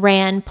poorly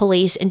ran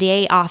police and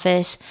DA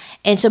office.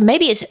 And so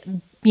maybe it's,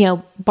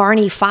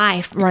 Barney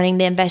Fife running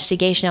the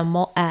investigation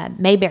on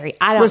Mayberry.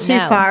 I don't know. Was he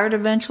fired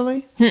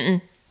eventually?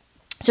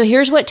 So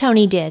here's what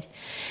Tony did.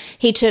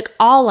 He took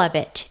all of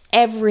it,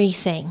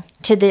 everything,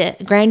 to the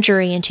grand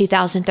jury in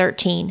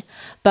 2013.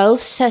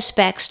 Both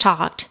suspects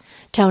talked.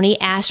 Tony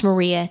asked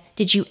Maria,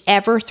 "Did you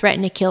ever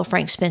threaten to kill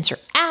Frank Spencer?"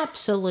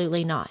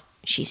 "Absolutely not,"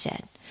 she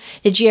said.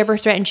 "Did you ever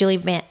threaten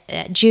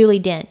Julie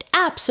Dent?"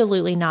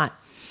 "Absolutely not."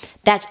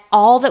 That's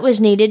all that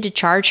was needed to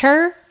charge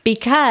her,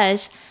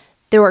 because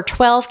there were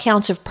 12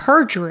 counts of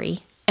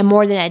perjury and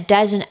more than a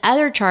dozen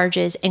other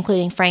charges,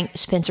 including Frank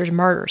Spencer's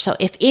murder. So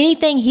if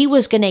anything, he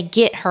was going to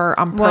get her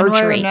on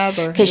perjury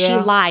because she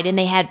lied and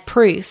they had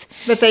proof.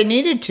 But they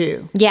needed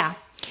to. Yeah.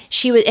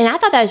 She was, and I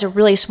thought that was a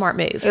really smart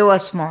move. It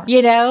was smart.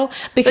 Because...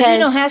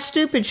 But how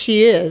stupid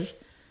she is.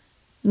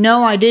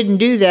 No, I didn't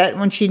do that,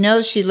 when she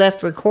knows she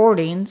left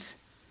recordings.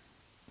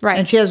 Right.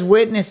 And she has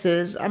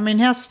witnesses. I mean,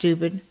 how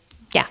stupid.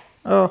 Yeah.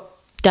 Oh.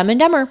 Dumb and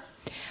Dumber.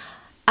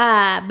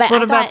 But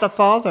what about the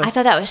father? I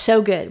thought that was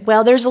so good.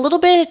 Well, there's a little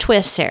bit of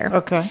twist there.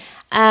 Okay.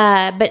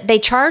 But they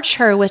charged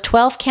her with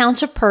 12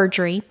 counts of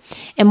perjury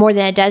and more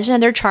than a dozen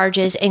other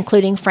charges,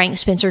 including Frank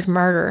Spencer's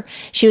murder.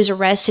 She was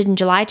arrested in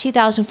July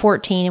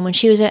 2014, and when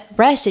she was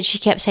arrested, she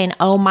kept saying,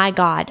 "Oh my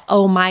God,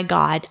 oh my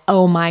God,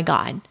 oh my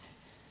God."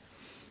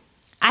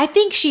 I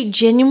think she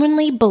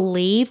genuinely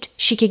believed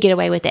she could get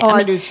away with it.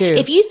 I do too.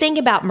 If you think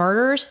about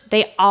murderers,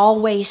 they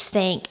always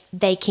think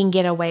they can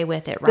get away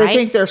with it, right? They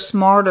think they're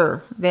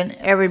smarter than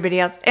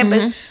everybody else.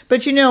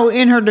 But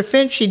in her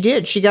defense, she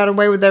did. She got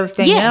away with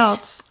everything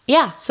else.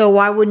 Yeah. So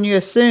why wouldn't you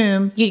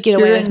assume you'd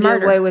get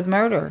away with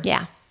murder?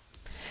 Yeah.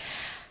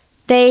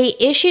 They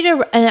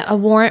issued a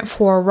warrant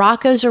for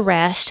Rocco's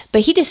arrest,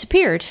 but he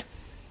disappeared.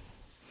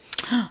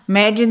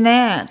 Imagine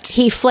that.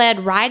 He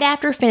fled right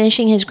after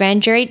finishing his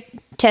grand jury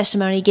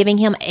testimony, giving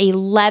him an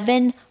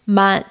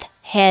 11-month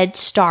head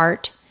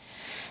start.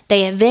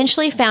 They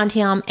eventually found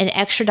him and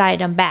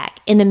extradited him back.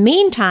 In the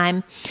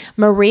meantime,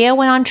 Maria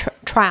went on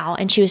trial,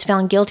 and she was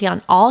found guilty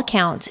on all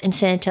counts and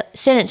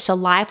sentenced to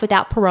life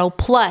without parole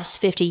plus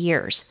 50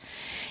 years.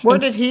 Where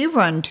did he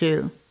run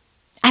to?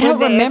 I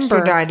don't remember.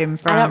 Extradite him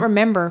from? I don't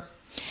remember.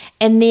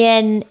 And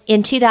then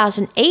in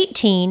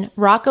 2018,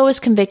 Rocco was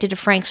convicted of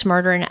Frank's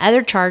murder and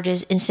other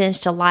charges and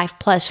sentenced to life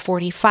plus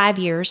 45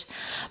 years.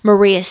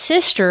 Maria's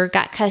sister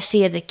got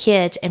custody of the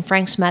kids, and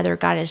Frank's mother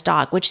got his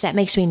dog, which that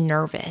makes me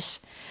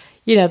nervous.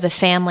 The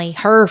family,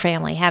 her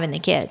family, having the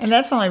kids. And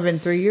that's only been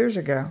 3 years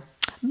ago.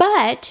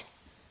 But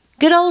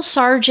good old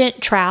Sergeant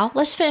Trowell,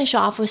 let's finish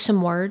off with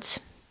some words.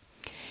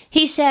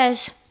 He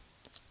says,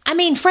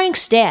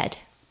 Frank's dead.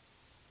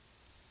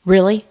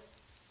 Really?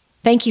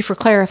 Thank you for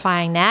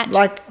clarifying that.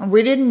 Like,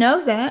 we didn't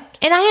know that.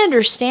 And I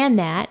understand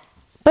that,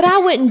 but I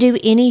wouldn't do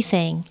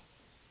anything.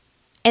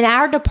 And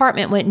our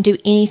department wouldn't do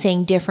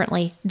anything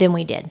differently than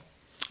we did.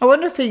 I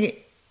wonder if he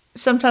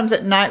sometimes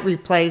at night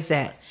replays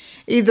that.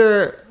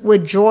 Either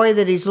with joy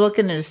that he's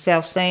looking at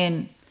himself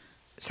saying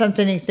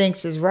something he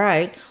thinks is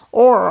right,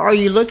 or are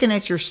you looking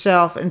at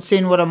yourself and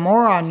seeing what a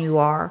moron you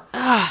are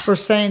for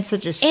saying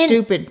such a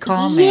stupid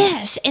comment?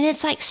 Yes, and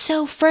it's like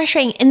so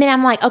frustrating. And then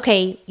I'm like,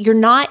 okay, you're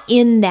not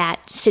in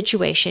that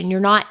situation. You're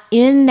not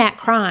in that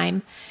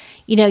crime.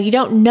 You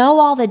don't know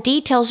all the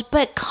details,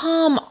 but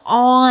come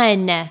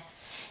on.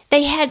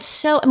 They had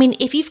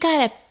if you've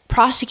got a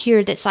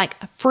prosecutor that's like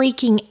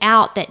freaking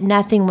out that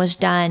nothing was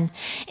done,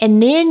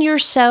 and then you're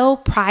so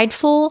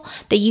prideful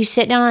that you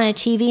sit down on a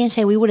TV and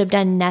say we would have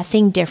done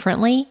nothing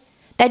differently,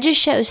 that just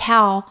shows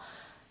how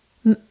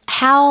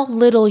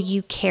little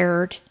you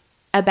cared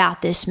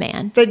about this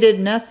man. They did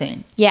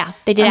nothing. Yeah,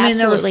 they did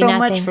absolutely nothing. There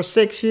was so much for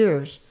 6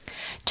 years.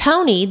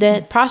 Tony,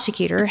 the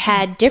prosecutor,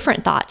 had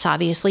different thoughts,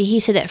 obviously. He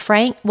said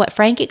that what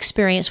Frank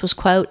experienced was,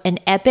 quote, an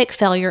epic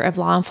failure of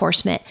law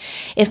enforcement.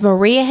 If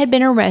Maria had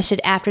been arrested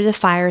after the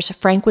fires,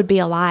 Frank would be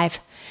alive.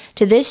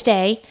 To this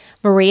day,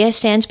 Maria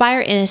stands by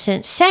her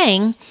innocence,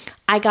 saying,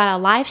 I got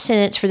a life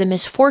sentence for the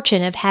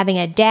misfortune of having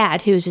a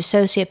dad who is a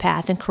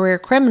sociopath and career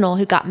criminal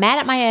who got mad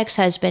at my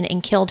ex-husband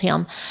and killed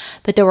him.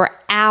 But there were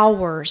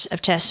hours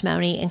of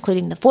testimony,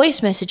 including the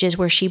voice messages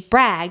where she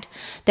bragged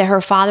that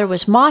her father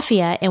was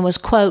mafia and was,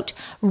 quote,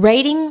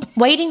 waiting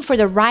for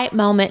the right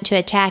moment to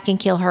attack and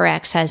kill her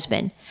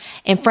ex-husband.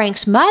 And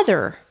Frank's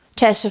mother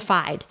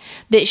testified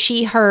that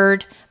she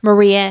heard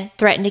Maria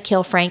threaten to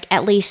kill Frank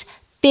at least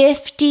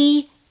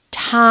 50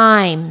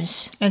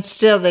 times. And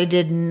still they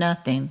did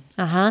nothing.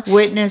 Uh-huh.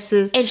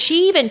 Witnesses. And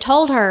she even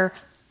told her,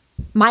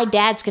 my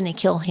dad's going to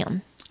kill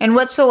him. And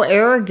what's so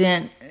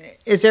arrogant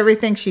is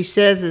everything she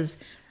says is,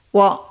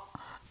 well,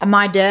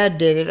 my dad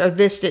did it, or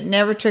this did.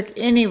 Never took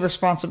any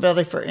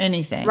responsibility for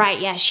anything. Right,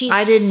 yeah.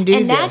 I didn't do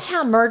and this. that's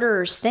how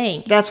murderers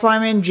think. That's why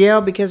I'm in jail,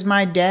 because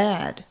my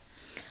dad.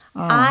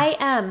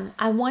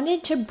 I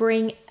wanted to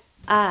bring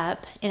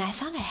up, and I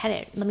thought I had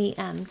it. Let me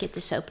get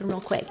this open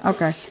real quick.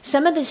 Okay.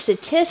 Some of the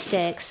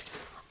statistics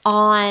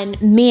on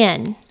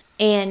men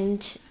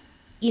and,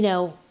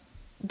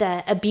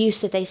 the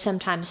abuse that they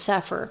sometimes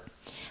suffer.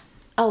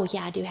 Oh,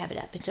 yeah, I do have it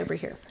up. It's over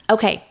here.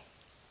 Okay.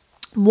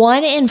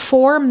 1 in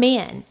 4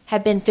 men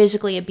have been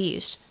physically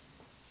abused.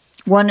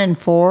 1 in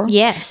 4?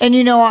 Yes. And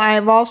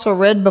I've also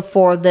read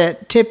before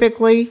that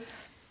typically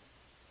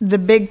the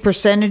big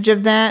percentage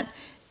of that,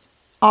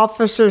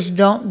 officers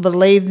don't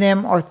believe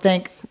them or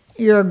think,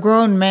 you're a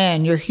grown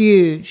man, you're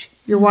huge.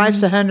 Your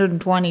wife's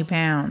 120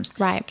 pounds.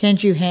 Right.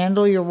 Can't you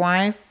handle your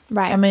wife?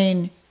 Right. I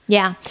mean...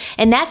 Yeah,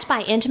 and that's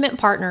by intimate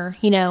partner,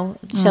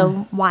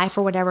 so wife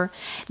or whatever.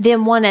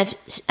 Then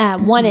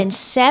 1 in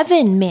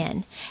 7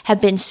 men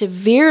have been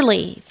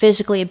severely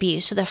physically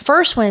abused. So the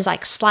first one is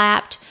like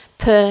slapped,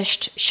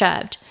 pushed,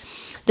 shoved.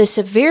 The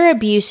severe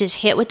abuse is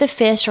hit with a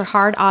fist or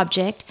hard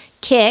object,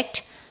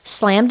 kicked,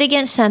 slammed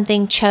against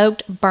something,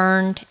 choked,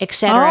 burned,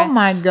 etc. Oh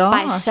my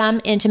gosh. By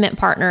some intimate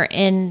partner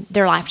in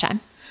their lifetime.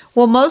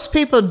 Well, most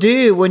people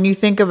do when you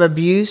think of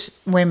abuse,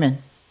 women.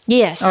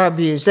 Yes. Are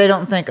abused. They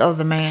don't think,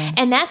 the man.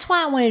 And that's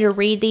why I wanted to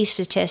read these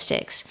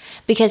statistics,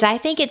 because I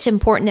think it's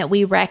important that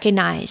we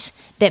recognize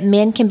that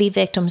men can be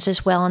victims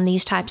as well in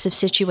these types of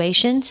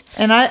situations.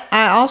 And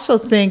I also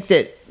think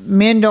that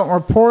men don't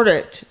report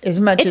it as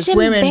much as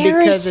women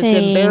because it's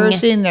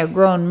embarrassing. They're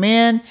grown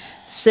men,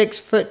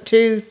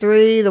 6'2",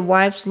 3", the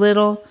wife's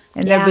little,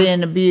 and they're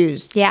being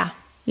abused. Yeah.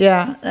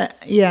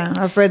 Yeah,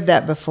 I've read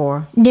that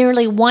before.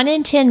 Nearly 1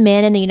 in 10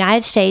 men in the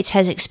United States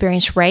has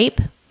experienced rape,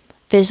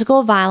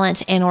 physical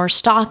violence, and or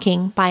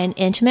stalking by an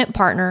intimate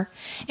partner,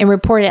 and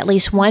reported at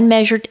least one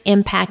measured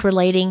impact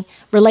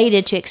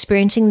related to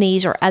experiencing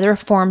these or other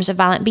forms of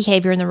violent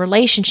behavior in the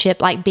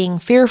relationship, like being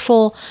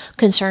fearful,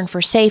 concern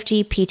for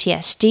safety,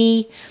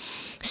 PTSD,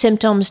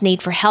 symptoms, need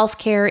for health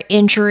care,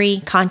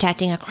 injury,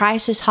 contacting a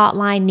crisis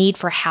hotline, need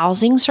for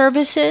housing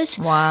services,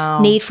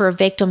 need for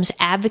victims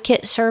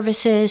advocate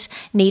services,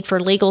 need for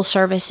legal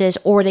services,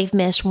 or they've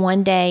missed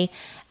one day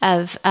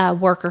of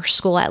work or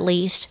school at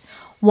least.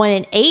 1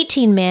 in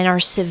 18 men are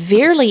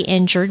severely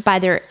injured by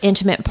their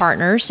intimate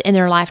partners in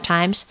their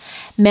lifetimes.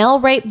 Male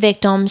rape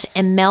victims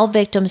and male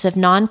victims of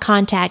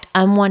non-contact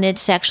unwanted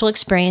sexual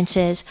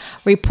experiences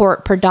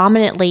report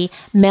predominantly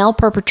male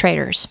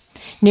perpetrators.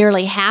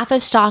 Nearly half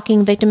of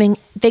stalking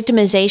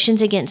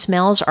victimizations against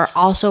males are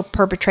also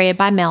perpetrated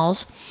by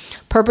males.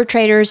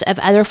 Perpetrators of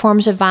other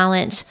forms of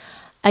violence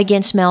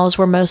against males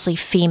were mostly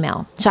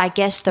female. So I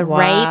guess the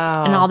rape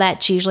and all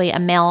that's usually a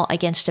male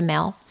against a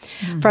male.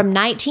 From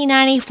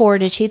 1994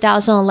 to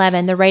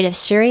 2011, the rate of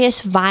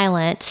serious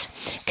violence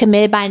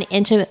committed by an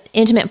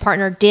intimate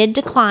partner did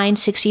decline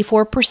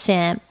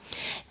 64%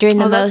 during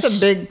the most.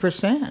 That's a big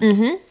percent.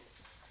 Mm-hmm.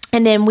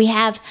 And then we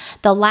have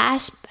the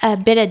last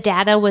bit of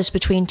data was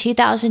between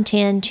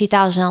 2010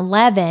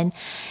 2011,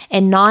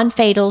 and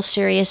non-fatal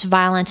serious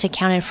violence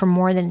accounted for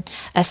more than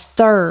a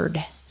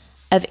third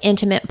of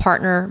intimate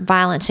partner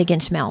violence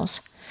against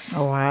males.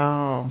 Oh,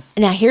 wow.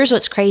 Now, here's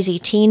what's crazy.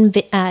 Teen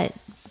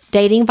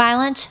dating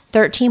violence,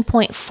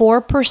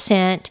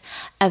 13.4%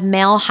 of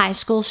male high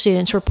school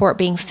students report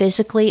being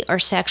physically or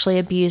sexually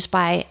abused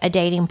by a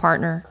dating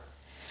partner.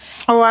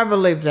 Oh, I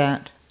believe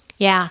that.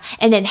 Yeah.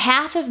 And then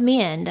half of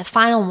men, the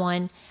final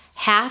one,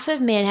 half of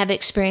men have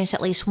experienced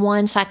at least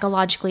one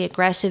psychologically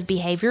aggressive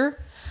behavior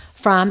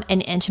from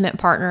an intimate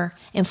partner,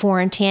 and 4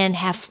 in 10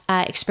 have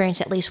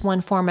experienced at least one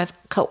form of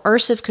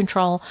coercive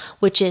control,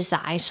 which is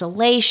the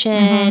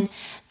isolation,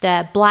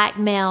 the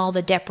blackmail,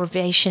 the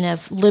deprivation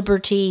of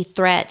liberty,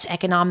 threats,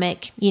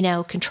 economic,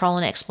 control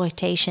and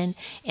exploitation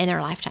in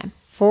their lifetime.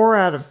 4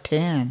 out of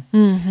 10.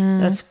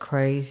 Mm-hmm. That's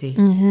crazy.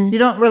 Mm-hmm. You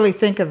don't really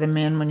think of a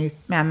man when you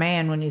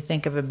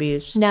think of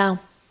abuse. No.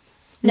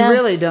 You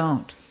really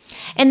don't.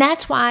 And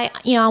that's why,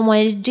 I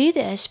wanted to do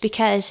this,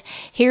 because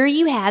here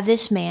you have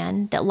this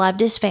man that loved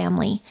his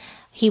family.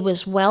 He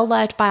was well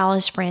loved by all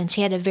his friends.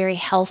 He had a very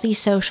healthy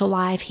social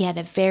life. He had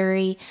a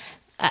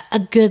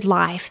good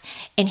life.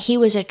 And he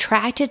was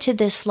attracted to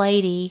this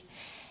lady,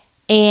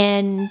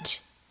 and,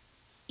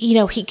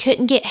 he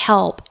couldn't get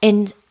help.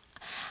 And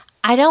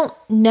I don't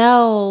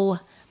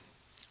know,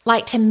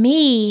 to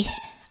me,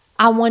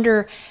 I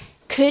wonder,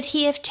 could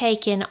he have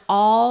taken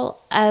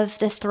all of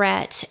the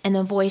threats and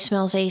the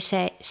voicemails they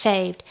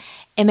saved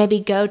and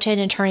maybe go to an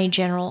attorney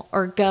general,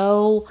 or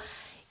go,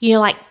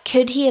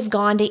 could he have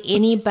gone to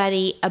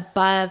anybody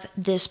above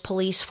this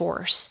police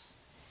force?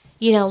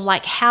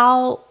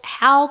 How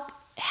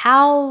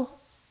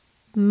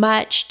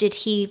much did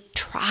he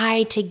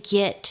try to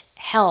get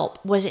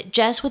help? Was it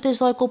just with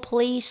his local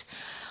police?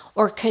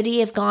 Or could he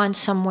have gone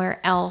somewhere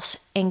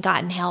else and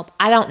gotten help?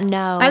 I don't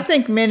know. I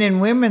think men and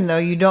women, though,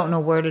 you don't know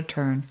where to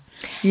turn.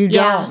 You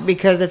don't,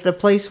 because if the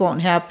police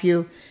won't help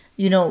you,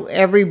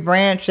 every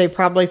branch, they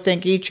probably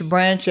think each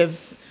branch of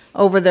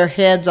over their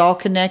heads, all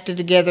connected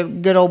together,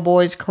 good old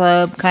boys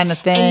club kind of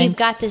thing. And you've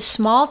got this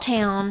small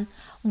town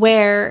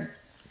where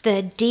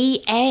the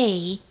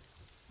DA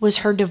was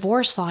her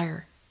divorce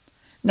lawyer.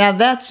 Now,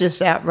 that's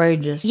just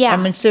outrageous. Yeah. I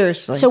mean,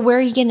 seriously. So where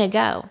are you going to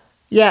go?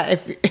 Yeah,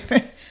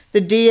 if the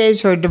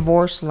DA's her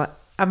divorce,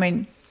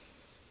 and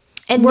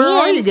where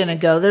are you going to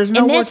go? There's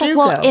nowhere to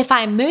go. If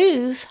I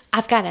move,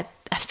 I've got a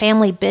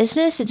family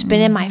business. It's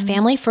been in my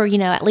family for,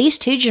 at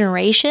least 2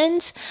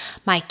 generations.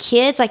 My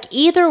kids,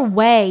 either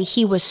way,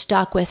 he was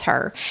stuck with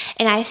her.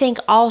 And I think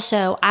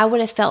also I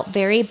would have felt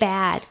very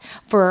bad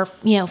for,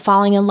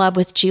 falling in love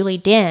with Julie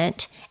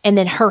Dent and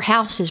then her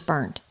house is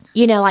burned.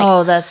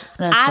 That's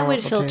I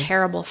would feel too.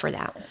 terrible for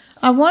that.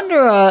 I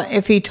wonder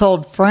if he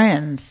told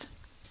friends.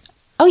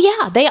 Oh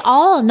yeah, they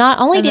all, not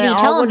only did he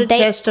tell them, they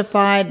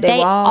testified.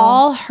 They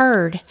all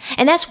heard.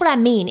 And that's what I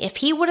mean. If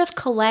he would have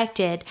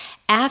collected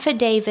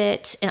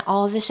affidavits and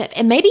all of this stuff,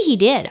 and maybe he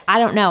did, I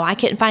don't know, I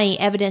couldn't find any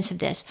evidence of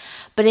this,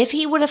 but if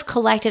he would have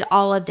collected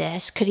all of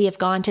this, could he have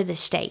gone to the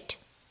state?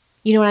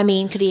 You know what I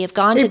mean? Could he have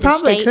gone to the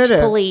state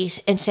police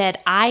and said,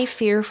 I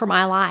fear for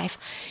my life.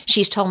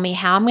 She's told me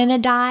how I'm going to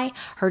die.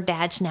 Her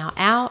dad's now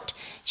out.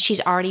 She's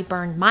already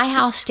burned my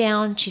house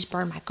down. She's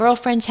burned my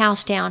girlfriend's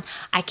house down.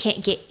 I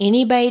can't get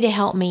anybody to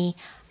help me.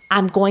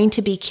 I'm going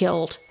to be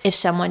killed if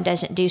someone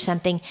doesn't do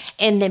something.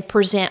 And then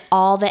present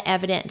all the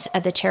evidence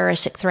of the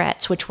terroristic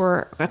threats, which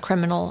were a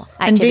criminal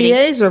activity.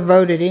 And DAs are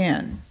voted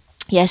in.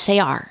 Yes, they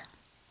are.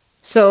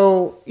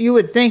 So you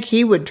would think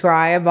he would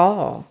try of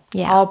all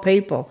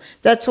people.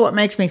 That's what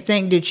makes me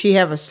think, did she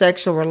have a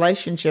sexual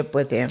relationship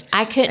with him?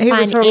 I couldn't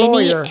find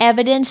any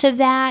evidence of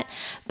that,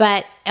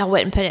 but I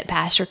wouldn't put it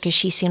past her because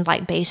she seemed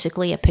like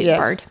basically a poop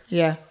bird.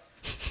 Yeah.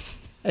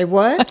 A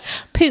what?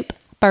 Poop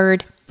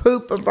bird.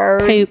 Poop a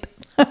bird. Poop.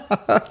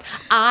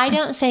 I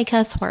don't say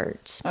cuss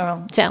words.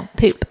 Oh. So,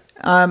 poop.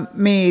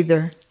 Me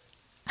either.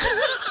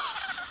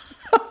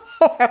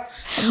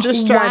 I'm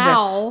just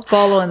trying to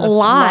follow in the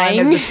line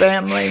of the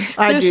family.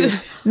 I do.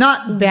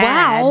 Not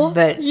bad,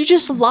 but... You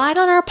just lied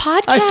on our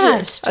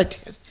podcast. I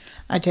did.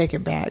 I take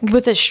it back.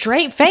 With a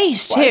straight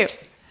face, too.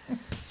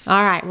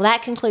 All right. Well,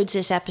 that concludes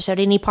this episode.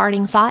 Any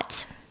parting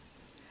thoughts?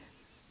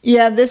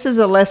 Yeah, this is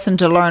a lesson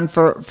to learn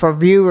for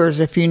viewers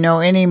if you know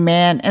any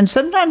man. And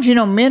sometimes,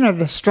 men are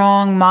the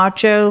strong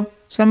macho,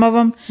 some of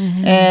them.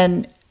 Mm-hmm.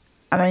 And,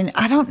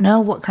 I don't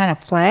know what kind of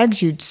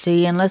flags you'd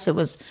see unless it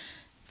was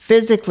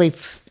physically...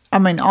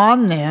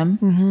 on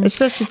them,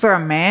 especially for a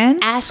man.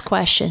 Ask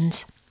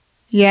questions.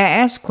 Yeah,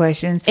 ask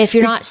questions. If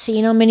you're not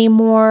seeing them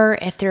anymore,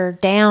 if they're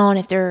down,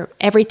 if they're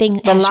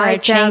everything the has started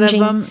lights out of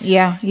changing,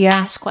 them,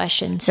 ask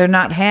questions. They're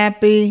not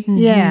happy. Mm-hmm.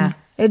 Yeah,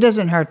 it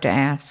doesn't hurt to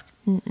ask.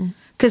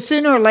 Because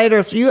sooner or later,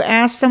 if you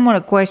ask someone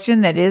a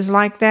question that is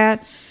like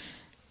that,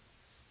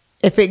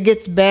 if it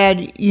gets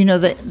bad,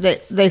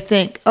 they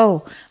think,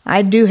 oh,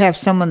 I do have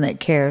someone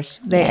that cares.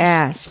 They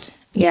asked.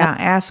 Yeah,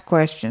 ask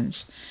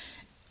questions.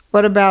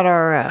 What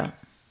about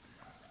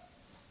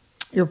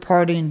your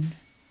parting?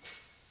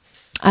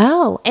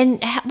 Oh,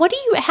 and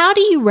how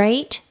do you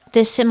rate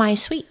this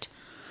semi-sweet?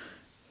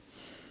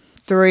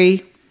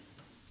 3.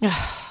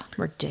 Ugh,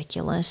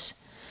 ridiculous.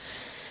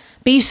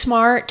 Be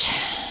smart.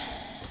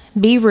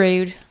 Be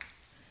rude.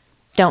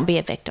 Don't be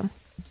a victim.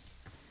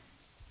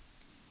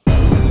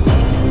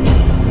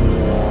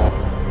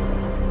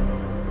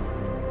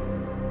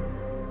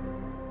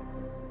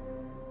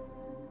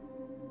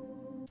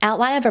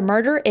 Outline of a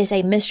Murder is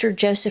a Mr.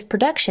 Joseph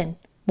production.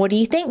 What do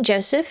you think,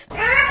 Joseph?